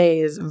topic of the day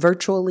is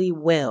virtually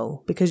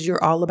well, because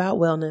you're all about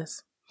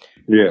wellness.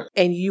 Yeah.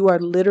 And you are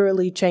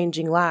literally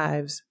changing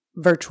lives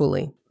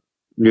virtually.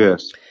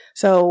 Yes.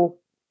 So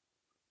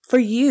for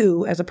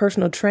you as a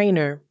personal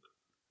trainer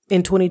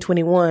in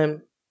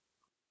 2021,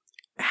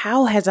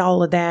 how has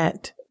all of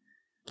that,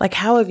 like,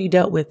 how have you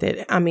dealt with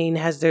it? I mean,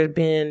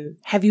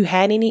 have you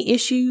had any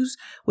issues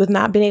with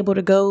not being able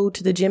to go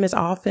to the gym as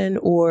often,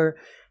 or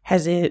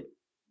has it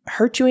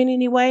hurt you in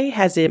any way?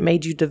 Has it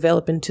made you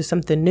develop into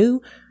something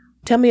new?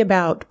 Tell me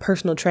about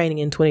personal training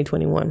in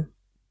 2021.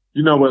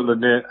 You know what,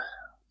 Lynette?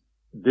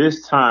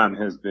 this time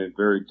has been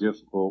very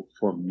difficult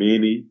for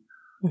many.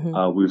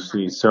 We've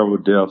seen several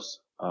deaths,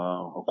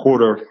 a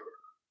quarter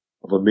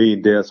of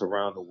 1,000,000 deaths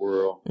around the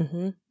world.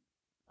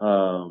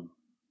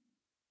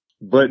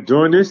 But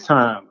during this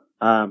time,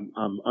 I'm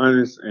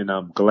honest and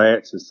I'm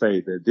glad to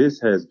say that this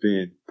has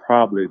been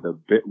probably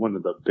one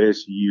of the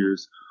best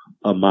years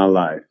of my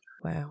life.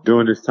 Wow.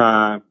 During this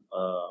time,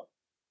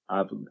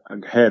 I've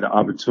had the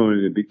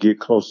opportunity to get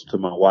closer to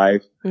my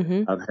wife. I've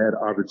had the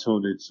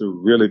opportunity to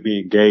really be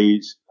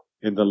engaged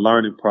in the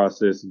learning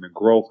process and the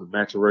growth and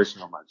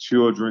maturation of my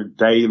children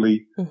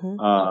daily.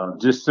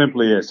 Just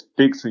simply as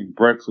fixing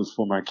breakfast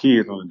for my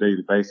kids on a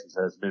daily basis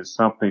has been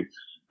something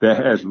that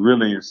has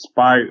really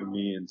inspired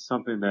me and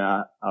something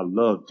that I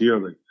love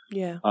dearly.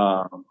 Yeah.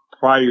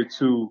 Prior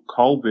to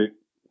COVID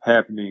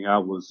happening, I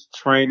was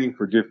training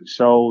for different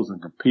shows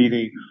and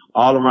competing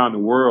all around the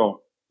world.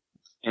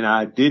 And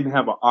I didn't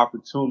have an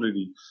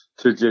opportunity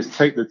to just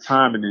take the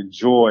time and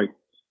enjoy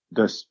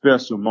the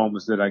special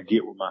moments that I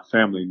get with my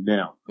family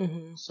now.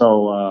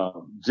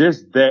 So,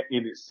 just that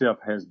in itself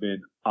has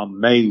been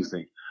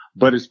amazing.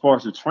 But as far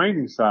as the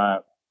training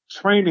side,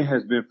 training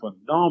has been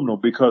phenomenal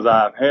because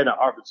I've had an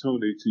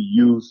opportunity to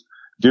use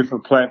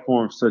different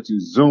platforms such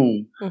as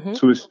Zoom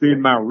to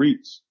extend my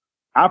reach.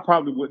 I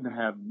probably wouldn't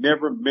have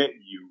never met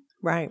you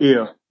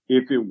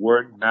if it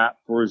were not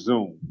for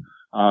Zoom.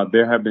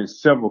 There have been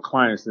several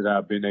clients that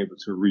I've been able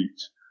to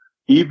reach.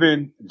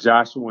 Even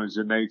Joshua and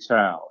Janae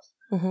Childs.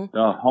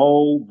 The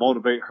whole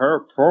Motivate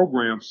Her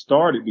program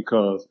started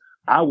because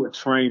I would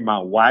train my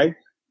wife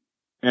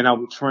and I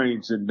would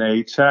train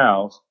Janae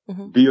Childs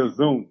via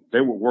Zoom.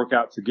 They would work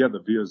out together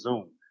via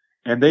Zoom.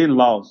 And they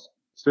lost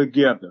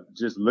together,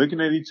 just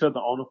looking at each other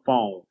on the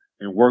phone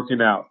and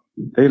working out.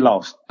 They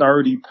lost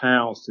 30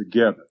 pounds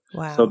together.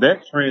 Wow. So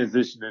that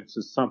transitioned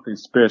into something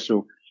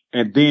special.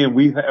 And then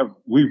we've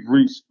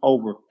reached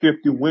over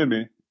 50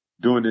 women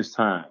during this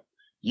time.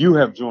 You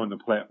have joined the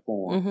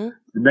platform.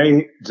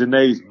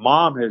 Janae's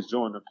mom has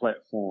joined the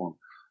platform.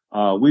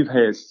 We've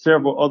had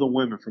several other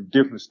women from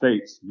different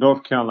states,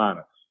 North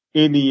Carolina,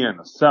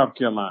 Indiana, South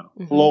Carolina,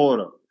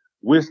 Florida,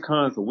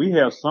 Wisconsin. We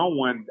have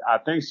someone, I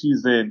think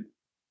she's in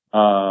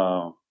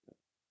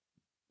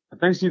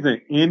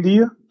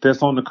India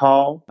that's on the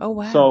call. Oh,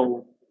 wow.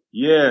 So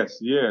yes.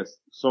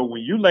 So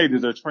when you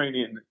ladies are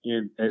training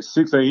at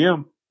 6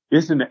 a.m.,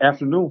 it's in the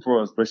afternoon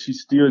for us, but she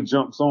still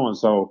jumps on.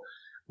 So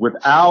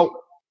without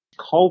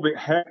COVID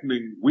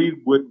happening,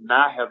 we would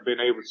not have been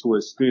able to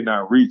extend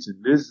our reach.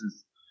 And this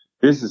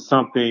is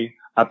something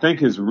I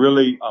think is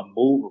really a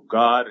move of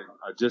God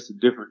and just a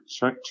different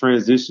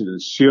transition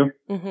and shift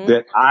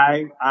that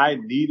I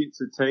needed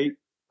to take.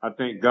 I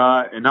thank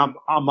God. And I'm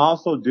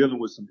also dealing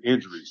with some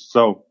injuries.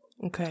 So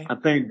I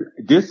think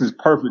this is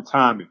perfect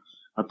timing.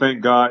 I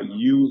think God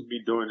used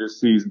me during this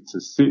season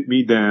to sit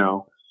me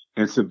down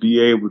and to be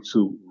able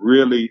to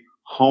really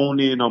hone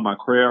in on my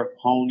craft,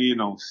 hone in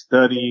on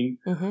studying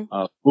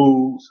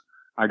foods.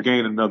 I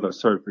gained another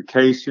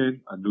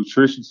certification, a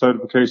nutrition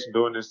certification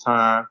during this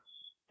time,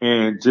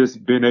 and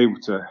just been able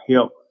to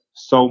help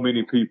so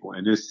many people.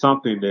 And it's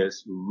something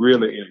that's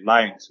really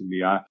enlightening to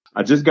me.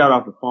 I just got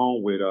off the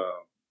phone with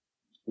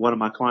one of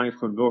my clients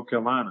from North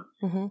Carolina,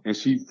 and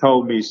she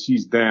told me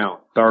she's down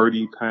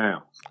 30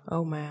 pounds.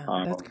 Oh, man,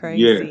 that's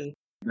crazy.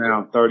 Yeah,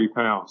 down 30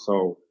 pounds.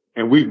 So,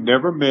 and we've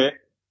never met.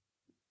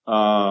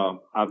 I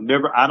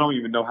don't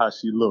even know how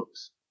she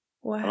looks.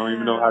 Wow. I don't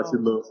even know how she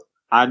looks.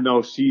 I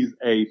know she's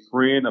a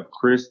friend of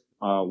Chris,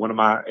 one of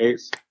my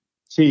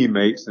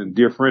ex-teammates and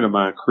dear friend of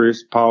mine,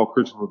 Paul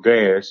Christopher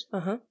Gash.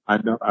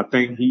 I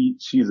think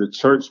she's a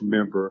church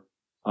member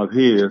of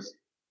his.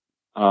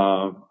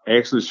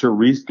 Actually,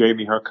 Sharice gave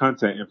me her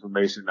contact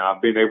information.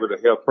 I've been able to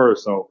help her.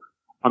 So,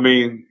 I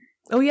mean.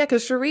 Oh yeah,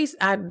 because Sharice,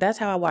 that's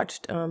how I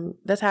watched,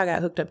 that's how I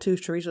got hooked up too.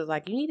 Sharice was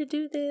like, you need to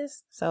do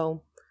this.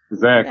 So.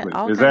 Exactly.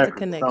 All kinds of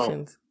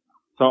connections.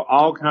 So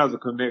all kinds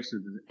of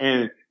connections.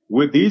 And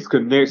with these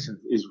connections,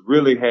 it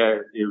really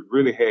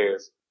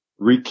has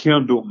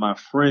rekindled my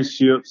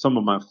friendship, some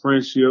of my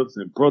friendships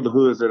and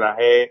brotherhoods that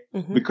I had.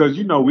 Because,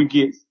 we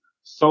get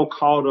so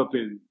caught up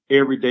in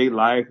everyday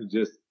life and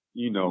just,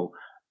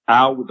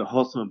 out with the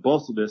hustle and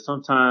bustle that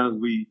sometimes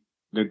we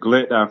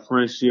neglect our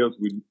friendships.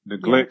 We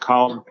neglect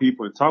calling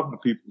people and talking to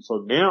people.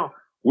 So now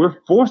we're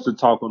forced to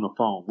talk on the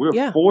phone.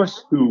 We're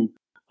forced to,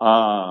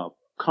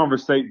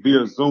 conversate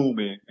via Zoom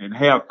and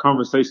have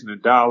conversation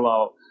and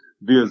dialogue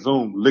via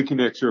Zoom, looking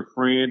at your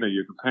friend or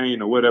your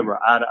companion or whatever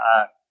eye to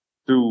eye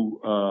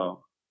through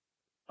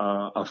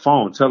a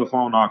phone,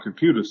 telephone, or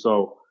computer.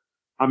 So,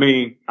 I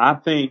mean, I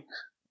think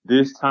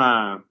this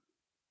time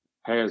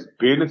has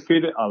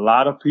benefited a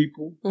lot of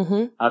people.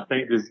 I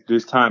think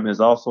this time has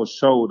also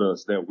showed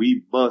us that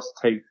we must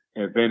take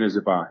advantage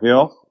of our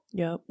health.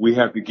 We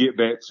have to get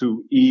back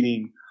to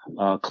eating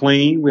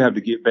clean. We have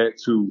to get back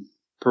to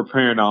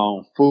preparing our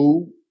own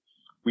food.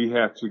 We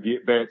have to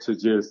get back to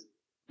just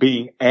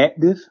being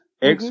active,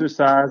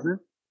 exercising,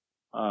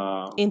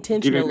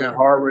 intentionally, getting that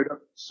heart rate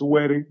up,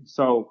 sweating.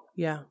 So,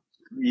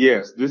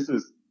 yes, this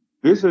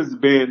has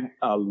been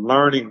a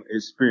learning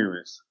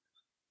experience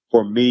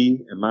for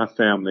me and my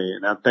family,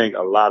 and I think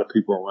a lot of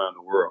people around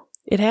the world.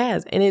 It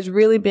has. And it's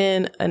really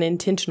been an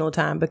intentional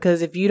time,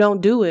 because if you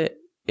don't do it,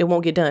 it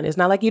won't get done. It's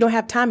not like you don't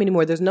have time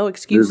anymore. There's no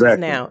excuses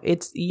now.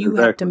 It's you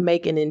have to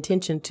make an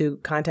intention to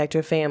contact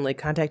your family,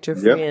 contact your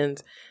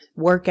friends,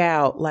 work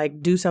out,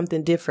 like do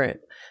something different.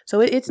 So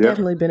it's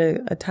definitely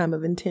been a time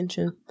of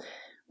intention.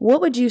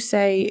 What would you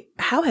say,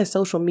 how has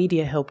social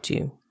media helped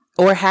you?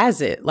 Or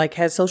has it? Like,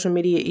 has social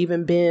media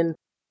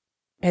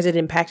has it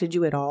impacted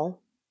you at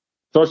all?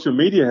 Social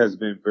media has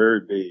been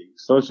very big.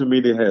 Social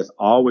media has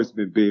always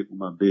been big for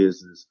my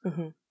business.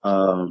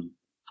 Mm-hmm.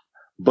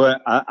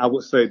 But I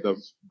would say the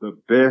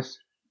best,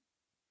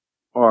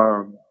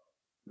 or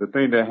the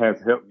thing that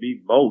has helped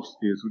me most,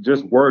 is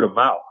just word of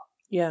mouth.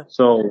 Yeah.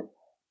 So,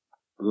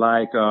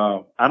 like,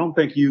 I don't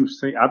think you've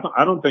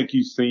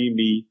seen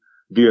me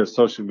via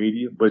social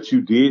media, but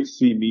you did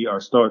see me or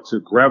start to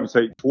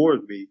gravitate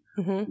towards me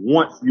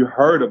once you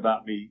heard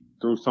about me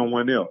through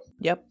someone else.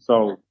 Yep.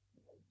 So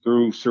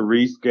through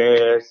Sharice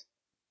Gas,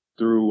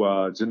 through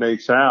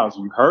Janae Childs,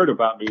 you heard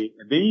about me,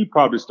 and then you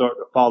probably start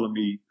to follow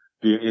me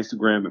via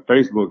Instagram and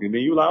Facebook, and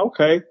then you're like,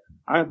 okay,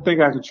 I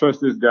think I can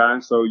trust this guy,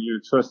 so you're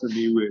trusting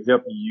me with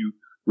helping you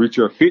reach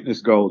your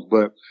fitness goals.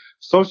 But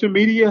social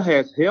media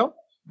has helped,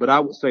 but I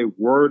would say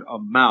word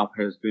of mouth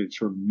has been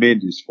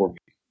tremendous for me.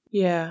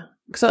 Yeah.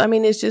 So, I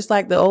mean, it's just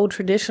like the old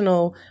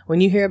traditional,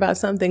 when you hear about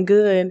something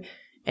good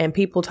and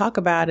people talk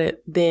about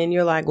it, then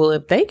you're like, well,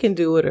 if they can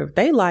do it, or if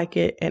they like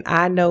it, and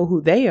I know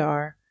who they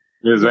are,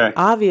 exactly,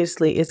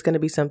 obviously it's going to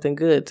be something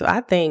good. So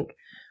I think,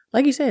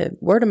 like you said,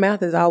 word of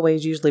mouth is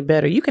always usually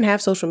better. You can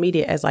have social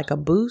media as like a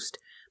boost,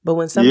 but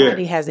when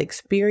somebody has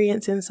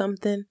experience in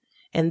something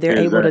and they're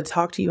able to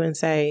talk to you and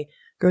say,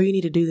 girl, you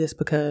need to do this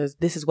because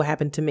this is what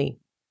happened to me,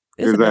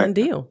 it's a done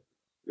deal.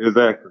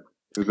 Exactly.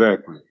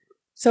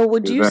 So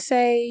would you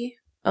say,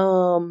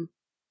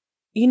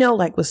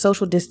 like with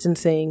social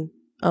distancing,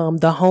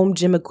 the home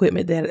gym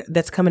equipment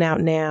that's coming out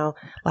now,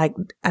 like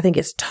I think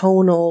it's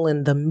Tonal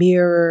and the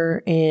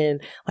Mirror and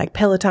like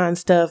Peloton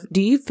stuff.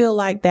 Do you feel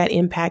like that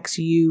impacts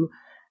you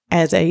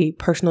as a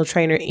personal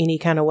trainer any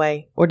kind of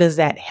way, or does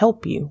that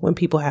help you when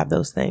people have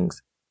those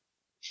things?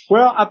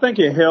 Well, I think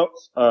it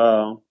helps.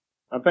 I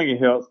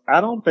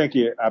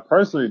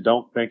personally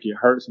don't think it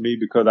hurts me,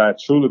 because I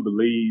truly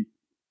believe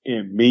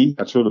in me.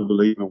 I truly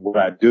believe in what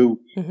I do.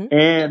 Mm-hmm.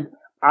 And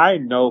I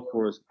know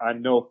for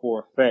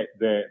a fact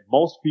that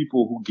most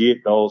people who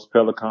get those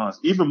Pelotons,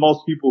 even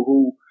most people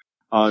who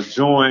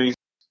join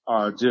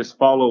or just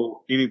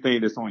follow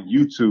anything that's on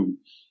YouTube,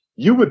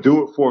 you would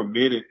do it for a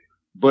minute,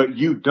 but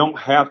you don't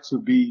have to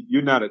be,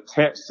 you're not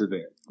attached to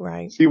that.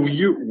 Right. See,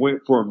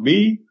 for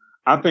me,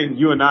 I think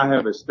you and I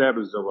have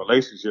established a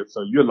relationship.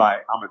 So you're like,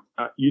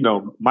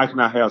 Mike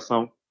and I have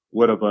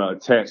somewhat of an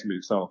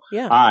attachment. So,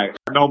 yeah. I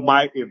know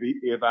Mike, if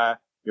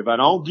I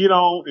don't get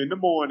on in the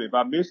morning, if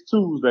I miss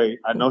Tuesday,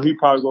 I know he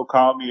probably gonna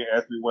call me and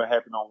ask me what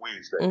happened on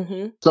Wednesday.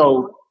 Mm-hmm.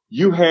 So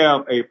you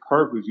have a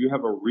purpose, you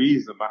have a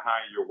reason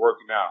behind your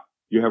working out.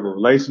 You have a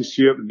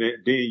relationship, and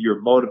then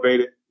you're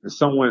motivated, and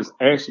someone's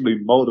actually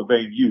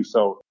motivating you.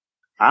 So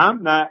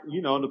I'm not,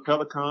 the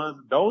Pelotons,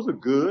 those are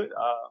good.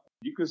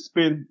 You can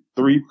spend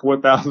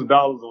 $3,000-$4,000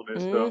 on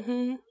this stuff,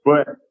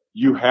 but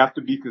you have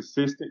to be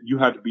consistent. You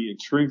have to be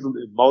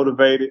intrinsically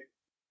motivated,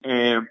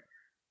 and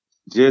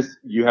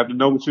you have to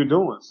know what you're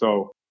doing.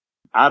 So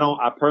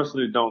I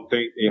personally don't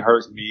think it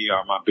hurts me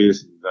or my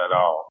business at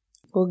all.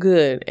 Well,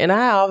 good. And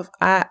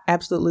I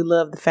absolutely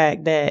love the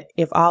fact that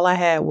if all I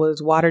had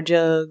was water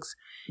jugs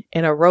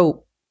and a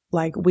rope,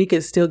 like we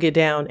could still get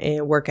down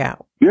and work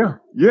out. Yeah.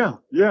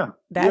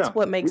 That's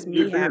what makes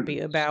me happy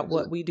about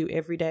what we do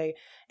every day.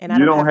 And I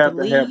don't have to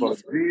leave. Have a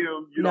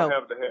gym. You don't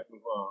have to have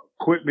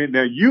equipment.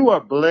 Now you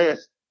are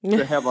blessed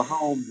to have a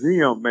home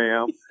gym,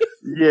 ma'am.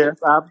 Yes,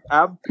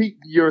 I've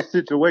peeked your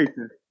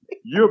situation.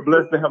 You're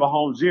blessed to have a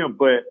home gym,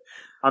 but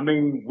I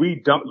mean,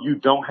 you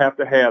don't have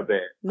to have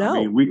that. No. I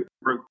mean, we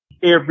work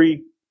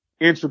every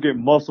intricate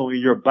muscle in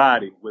your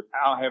body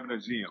without having a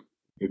gym.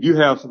 If you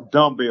have some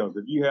dumbbells,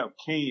 if you have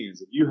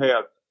cans, if you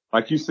have,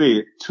 like you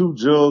said, 2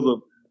 jugs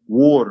of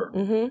water,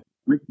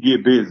 we can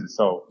get busy.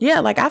 So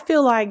yeah, like I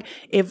feel like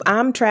if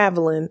I'm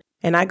traveling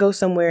and I go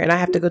somewhere and I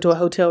have to go to a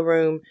hotel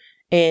room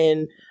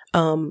and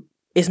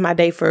it's my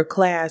day for a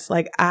class,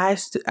 like I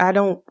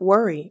don't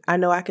worry. I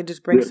know I could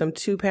just bring some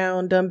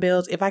 2-pound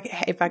dumbbells. If I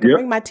could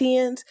bring my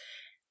 10s,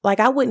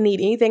 like I wouldn't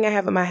need anything I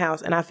have in my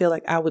house, and I feel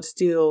like I would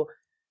still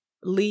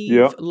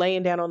leave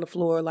laying down on the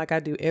floor like I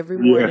do every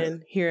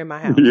morning here in my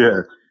house.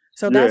 Yeah.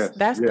 So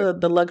that's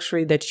the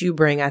luxury that you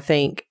bring, I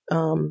think,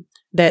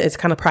 that is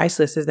kind of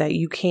priceless, is that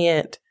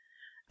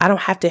I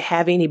don't have to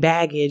have any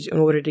baggage in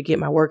order to get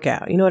my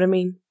workout. You know what I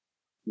mean?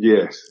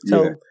 Yes.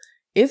 So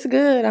it's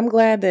good. I'm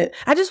glad that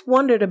I just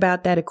wondered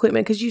about that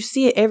equipment, because you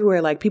see it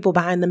everywhere, like people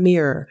behind the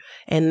mirror,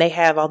 and they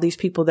have all these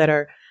people that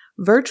are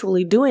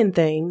virtually doing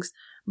things.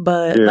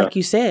 But like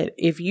you said,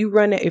 if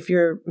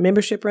your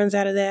membership runs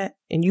out of that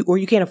and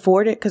you can't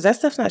afford it, because that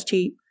stuff's not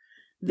cheap,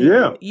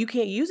 then you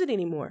can't use it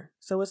anymore.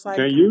 So it's like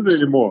can't use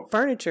it anymore.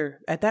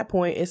 Furniture at that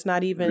point. It's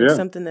not even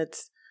something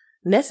that's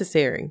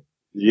necessary.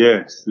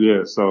 Yes,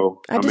 yes.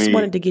 So, I just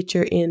wanted to get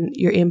your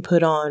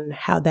input on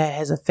how that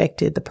has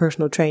affected the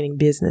personal training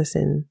business,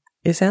 and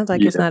it sounds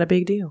like it's not a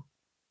big deal.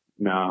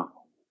 No,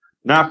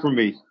 not for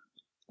me.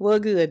 Well,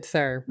 good,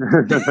 sir.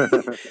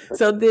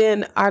 So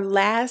then our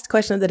last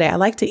question of the day, I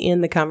like to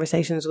end the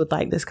conversations with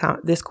like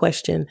this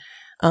question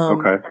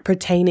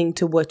pertaining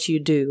to what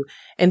you do.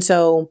 And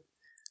so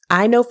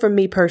I know for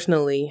me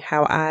personally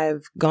how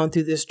I've gone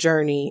through this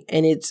journey,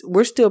 and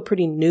we're still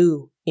pretty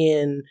new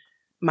in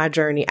my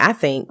journey, I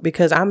think,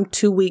 because I'm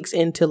 2 weeks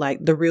into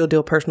like the real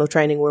deal personal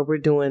training where we're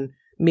doing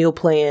meal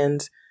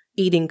plans,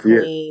 eating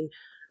clean.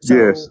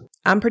 So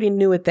I'm pretty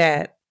new at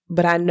that,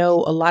 but I know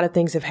a lot of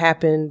things have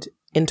happened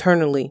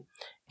internally.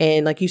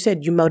 And like you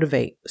said, you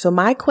motivate. So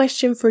my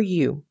question for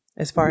you,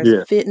 as far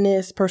as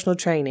fitness, personal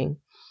training,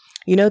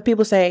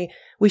 people say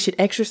we should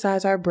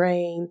exercise our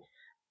brain,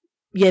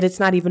 yet it's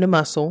not even a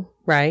muscle,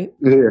 right?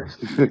 Yeah.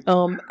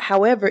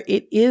 However,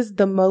 it is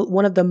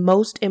one of the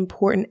most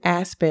important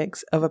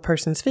aspects of a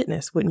person's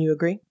fitness. Wouldn't you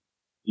agree?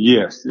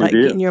 Yes, like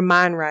getting your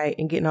mind right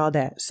and getting all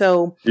that.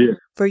 So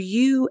for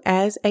you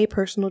as a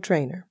personal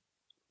trainer,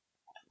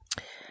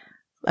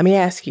 let me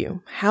ask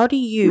you, how do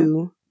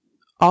you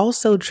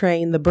also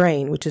train the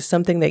brain, which is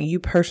something that you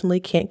personally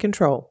can't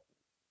control,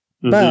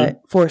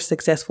 but for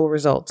successful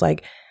results?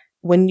 Like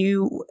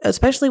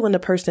especially when the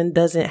person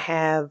doesn't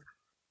have,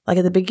 like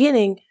at the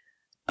beginning,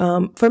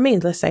 for me,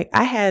 let's say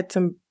I had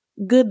some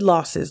good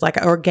losses,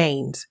 or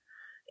gains.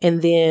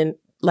 And then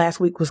last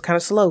week was kind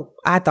of slow,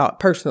 I thought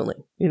personally,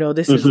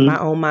 this is my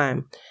own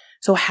mind.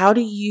 So how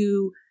do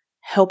you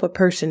help a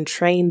person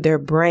train their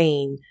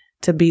brain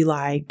to be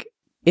like,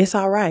 it's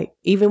all right,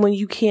 even when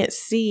you can't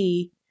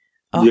see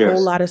a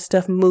whole lot of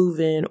stuff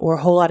moving or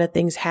a whole lot of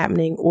things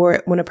happening,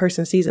 or when a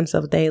person sees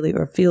themselves daily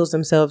or feels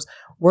themselves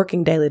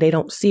working daily, they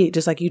don't see it.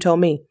 Just like you told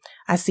me,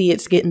 I see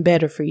it's getting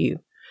better for you.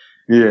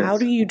 Yes. How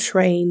do you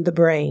train the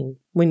brain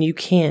when you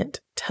can't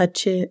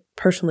touch it,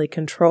 personally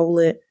control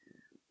it,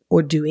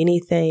 or do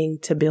anything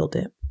to build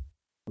it?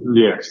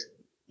 Yes.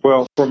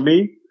 Well, for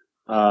me,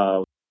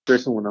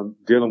 especially when I'm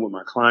dealing with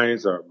my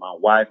clients or my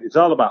wife, it's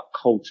all about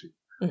coaching.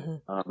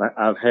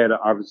 I've had an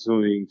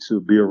opportunity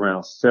to be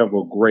around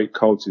several great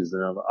coaches,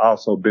 and I've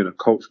also been a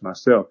coach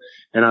myself.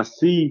 And I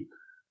see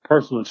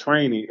personal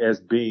training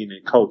as being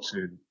a coach.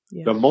 And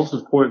the most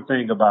important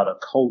thing about a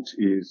coach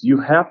is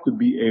you have to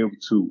be able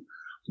to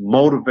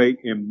motivate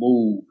and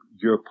move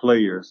your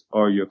players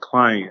or your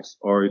clients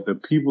or the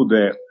people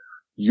that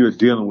you're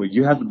dealing with.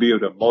 You have to be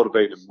able to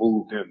motivate and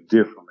move them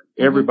differently.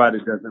 Everybody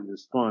doesn't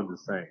respond the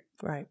same.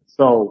 Right.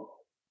 So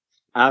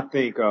I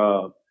think,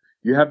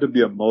 you have to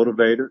be a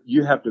motivator.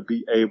 You have to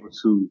be able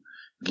to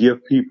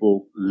give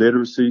people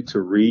literacy to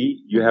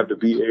read. You have to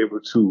be able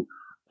to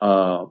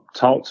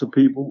talk to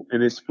people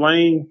and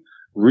explain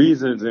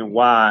reasons and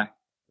why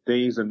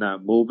things are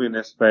not moving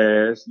as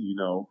fast.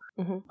 You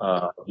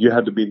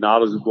have to be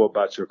knowledgeable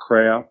about your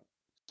craft.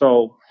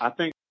 So I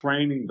think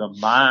training the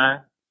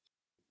mind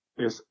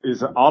is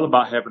all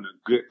about having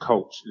a good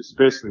coach,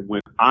 especially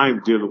when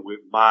I'm dealing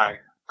with my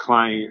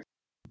clients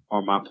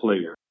or my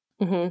players.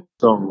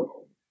 So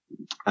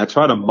I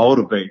try to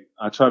motivate.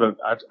 I try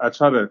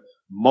to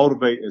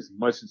motivate as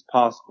much as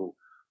possible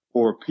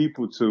for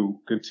people to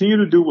continue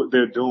to do what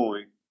they're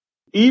doing,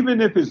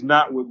 even if it's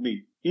not with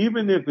me,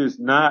 even if it's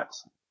not,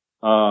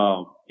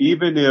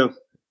 even if,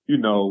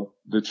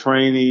 the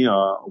training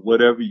or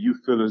whatever you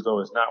feel as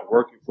though it's not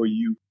working for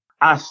you,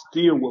 I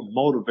still will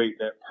motivate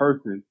that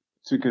person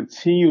to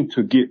continue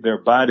to get their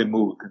body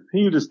moving,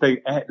 continue to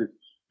stay active,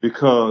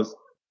 because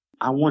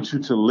I want you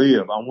to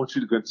live. I want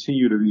you to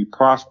continue to be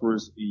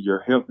prosperous in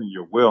your health and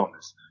your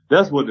wellness.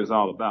 That's what it's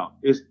all about.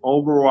 It's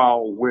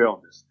overall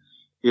wellness.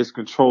 It's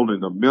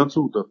controlling the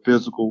mental, the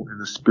physical, and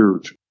the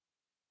spiritual.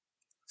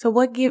 So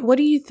what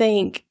do you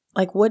think,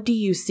 what do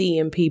you see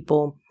in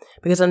people?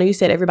 Because I know you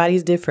said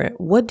everybody's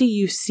different. What do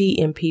you see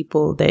in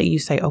people that you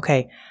say,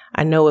 okay,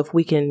 I know if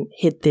we can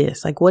hit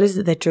this, what is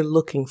it that you're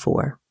looking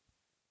for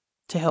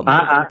to help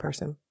motivate a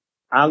person?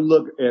 I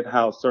look at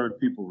how certain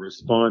people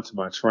respond to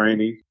my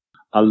training.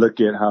 I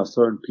look at how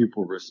certain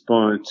people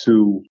respond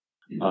to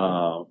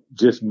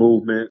just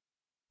movement.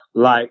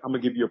 I'm gonna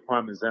give you a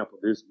prime example.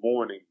 This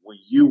morning when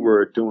you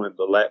were doing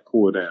the lat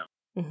pull down,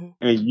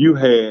 and you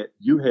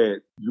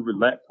were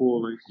lat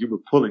pulling, you were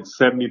pulling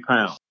 70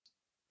 pounds,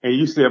 and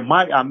you said,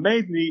 Mike, I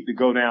may need to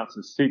go down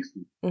to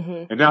 60.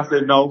 And I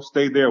said, no,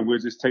 stay there. We'll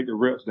just take the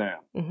reps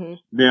down.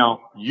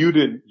 Now you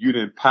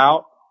didn't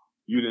pout.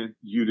 You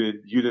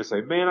didn't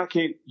say, man, I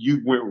can't.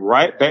 You went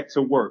right back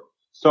to work.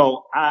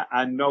 So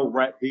I know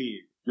right then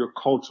you're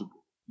coachable.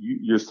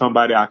 You're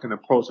somebody I can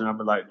approach, and I'm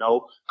like,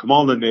 no, come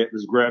on, Lynette,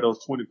 let's grab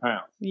those 20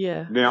 pounds.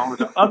 Yeah. Now, on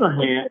the other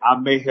hand, I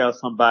may have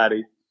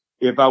somebody,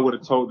 if I would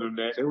have told them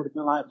that, they would have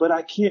been like, but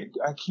I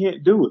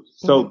can't do it.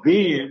 So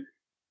then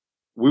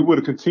we would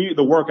have continued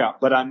the workout,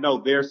 but I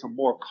know there's some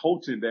more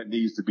coaching that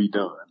needs to be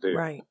done there.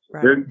 Right.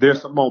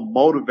 There's some more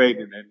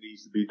motivating that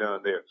needs to be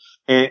done there.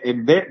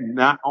 And that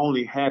not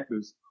only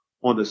happens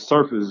on the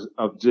surface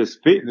of just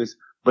fitness,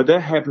 but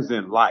that happens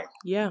in life.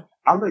 Yeah.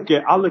 I look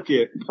at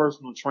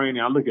personal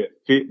training. I look at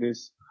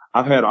fitness.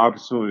 I've had an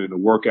opportunity to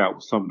work out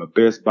with some of the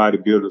best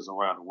bodybuilders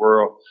around the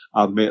world.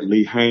 I've met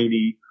Lee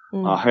Haney.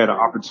 I had an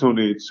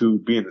opportunity to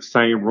be in the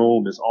same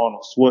room as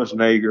Arnold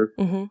Schwarzenegger.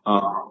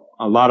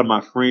 A lot of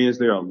my friends,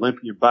 they're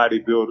Olympian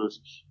bodybuilders.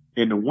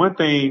 And the one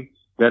thing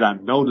that I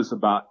notice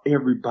about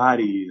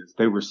everybody is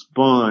they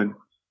respond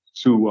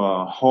to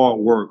hard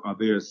work, or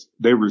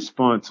they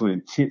respond to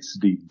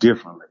intensity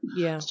differently.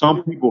 Yeah.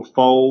 Some people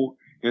fold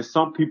and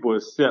some people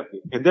accept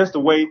it. And that's the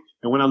way.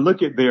 And when I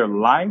look at their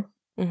life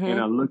and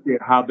I look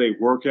at how they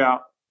work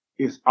out,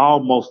 it's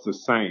almost the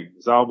same.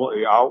 It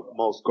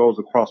almost goes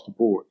across the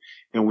board.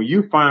 And when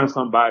you find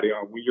somebody,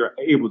 or when you're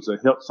able to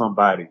help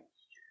somebody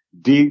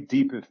dig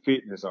deep in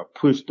fitness or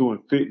push through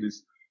in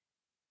fitness,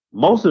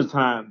 most of the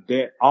time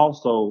that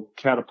also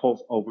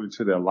catapults over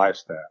into their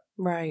lifestyle.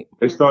 Right.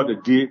 They start to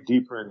dig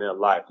deeper in their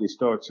life. They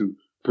start to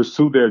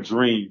pursue their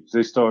dreams.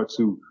 They start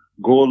to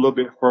go a little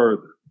bit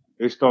further.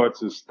 They start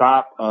to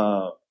stop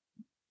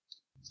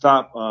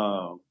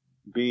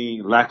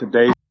being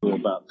lackadaisical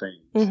about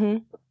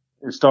things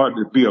and start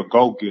to be a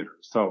go-getter.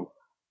 So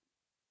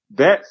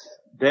that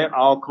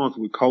all comes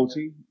with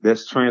coaching.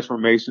 That's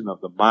transformation of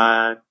the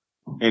mind.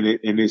 And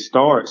it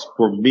starts,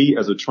 for me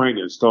as a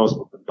trainer, it starts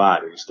with the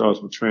body. It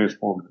starts with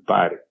transforming the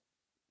body.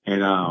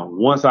 And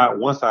once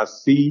I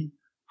see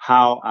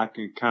how I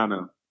can kind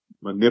of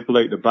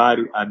manipulate the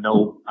body, I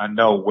know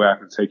where I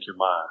can take your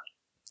mind.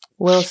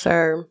 Well,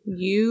 sir,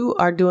 you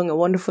are doing a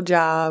wonderful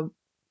job,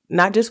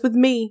 not just with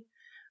me,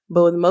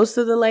 but with most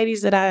of the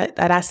ladies that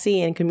I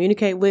see and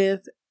communicate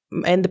with,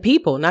 and the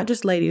people, not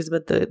just ladies,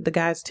 but the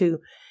guys too.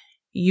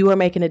 You are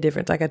making a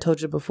difference. Like I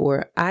told you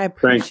before, I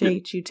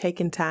appreciate you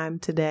taking time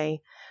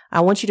today. I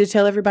want you to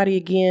tell everybody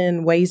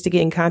again ways to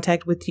get in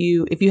contact with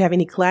you. If you have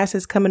any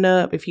classes coming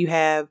up, if you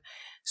have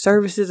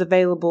services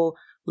available,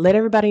 let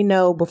everybody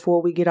know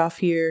before we get off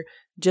here,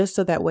 just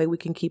so that way we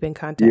can keep in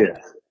contact.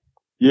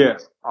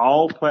 Yes.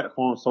 All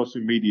platforms,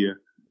 social media,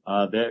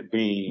 that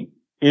being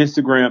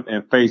Instagram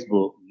and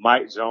Facebook,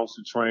 Mike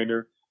Johnson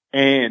Trainer,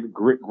 and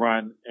Grit,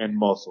 Grind, and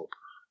Muscle.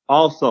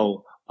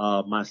 Also,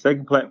 my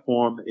second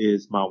platform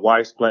is my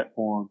wife's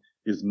platform,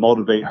 is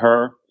Motivate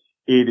Her.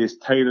 It is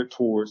tailored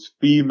towards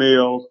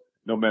females,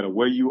 no matter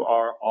where you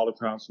are, all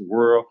across the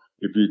world.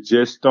 If you're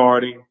just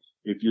starting,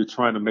 if you're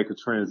trying to make a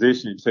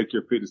transition and take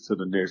your fitness to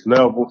the next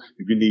level,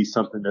 if you need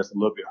something that's a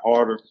little bit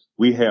harder,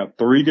 we have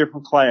 3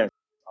 different classes.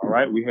 All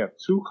right. We have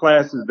 2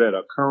 classes that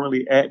are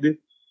currently active,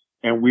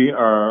 and we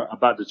are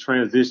about to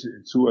transition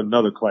into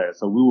another class.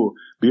 So we will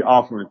be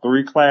offering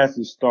 3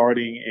 classes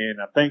starting in,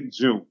 I think,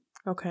 June.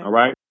 Okay. All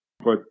right.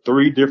 For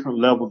 3 different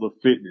levels of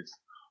fitness.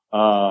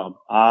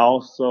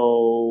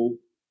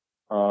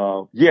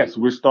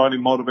 We're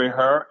starting Motivate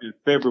Her in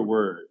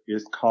February.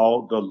 It's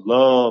called the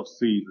love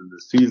season, the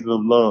season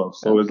of love.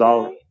 So It's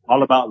all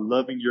about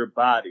loving your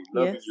body,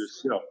 loving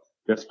yourself.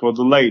 That's for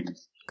the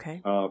ladies. Okay.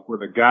 For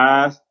the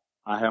guys,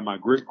 I have my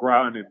Grit,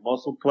 Grind, and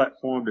Muscle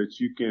platform that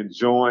you can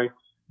join.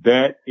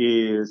 That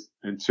is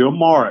until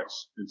March.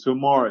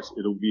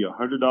 It'll be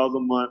 $100 a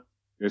month.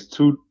 It's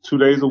 2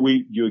 days a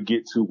week. You'll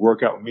get to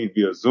work out with me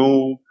via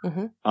Zoom.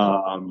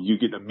 You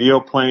get the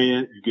meal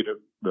plan. You get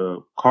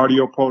the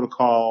cardio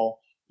protocol.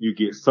 You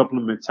get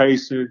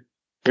supplementation.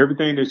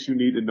 Everything that you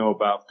need to know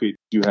about fitness.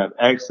 You have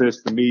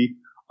access to me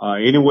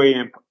any way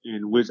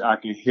in which I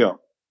can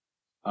help.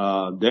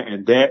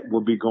 That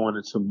will be going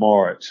into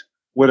March.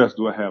 What else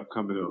do I have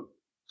coming up?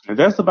 And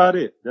that's about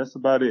it. That's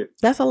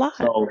a lot.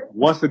 So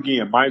once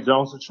again, Mike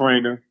Johnson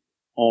Trainer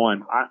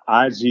on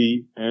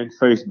IG and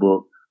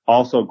Facebook.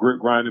 Also, Grit,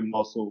 Grind, and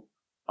Muscle,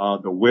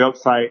 the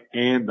website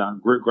and the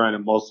Grit, Grind,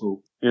 and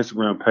Muscle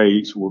Instagram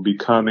page will be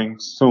coming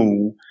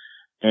soon,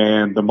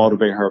 and the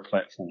Motivate Her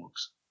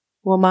platforms.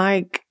 Well,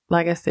 Mike,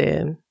 like I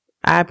said,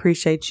 I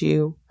appreciate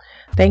you.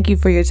 Thank you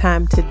for your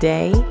time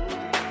today.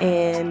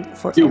 And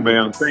for you,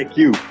 ma'am. Thank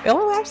you.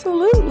 Oh,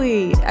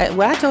 absolutely.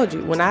 I told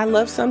you, when I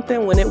love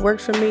something, when it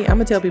works for me, I'm going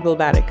to tell people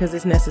about it because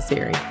it's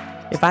necessary.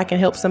 If I can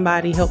help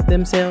somebody help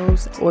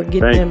themselves or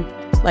get them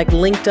like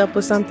linked up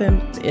with something,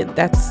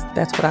 that's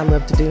what I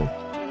love to do.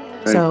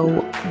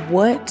 So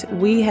what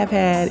we have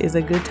had is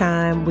a good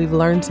time. We've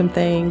learned some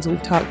things.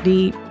 We've talked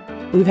deep.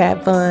 We've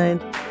had fun.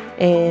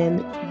 And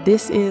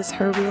this is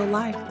Her Real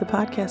Life, the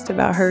podcast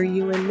about her,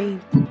 you, and me.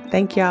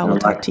 Thank y'all. We'll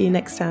talk to you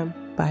next time.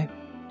 Bye.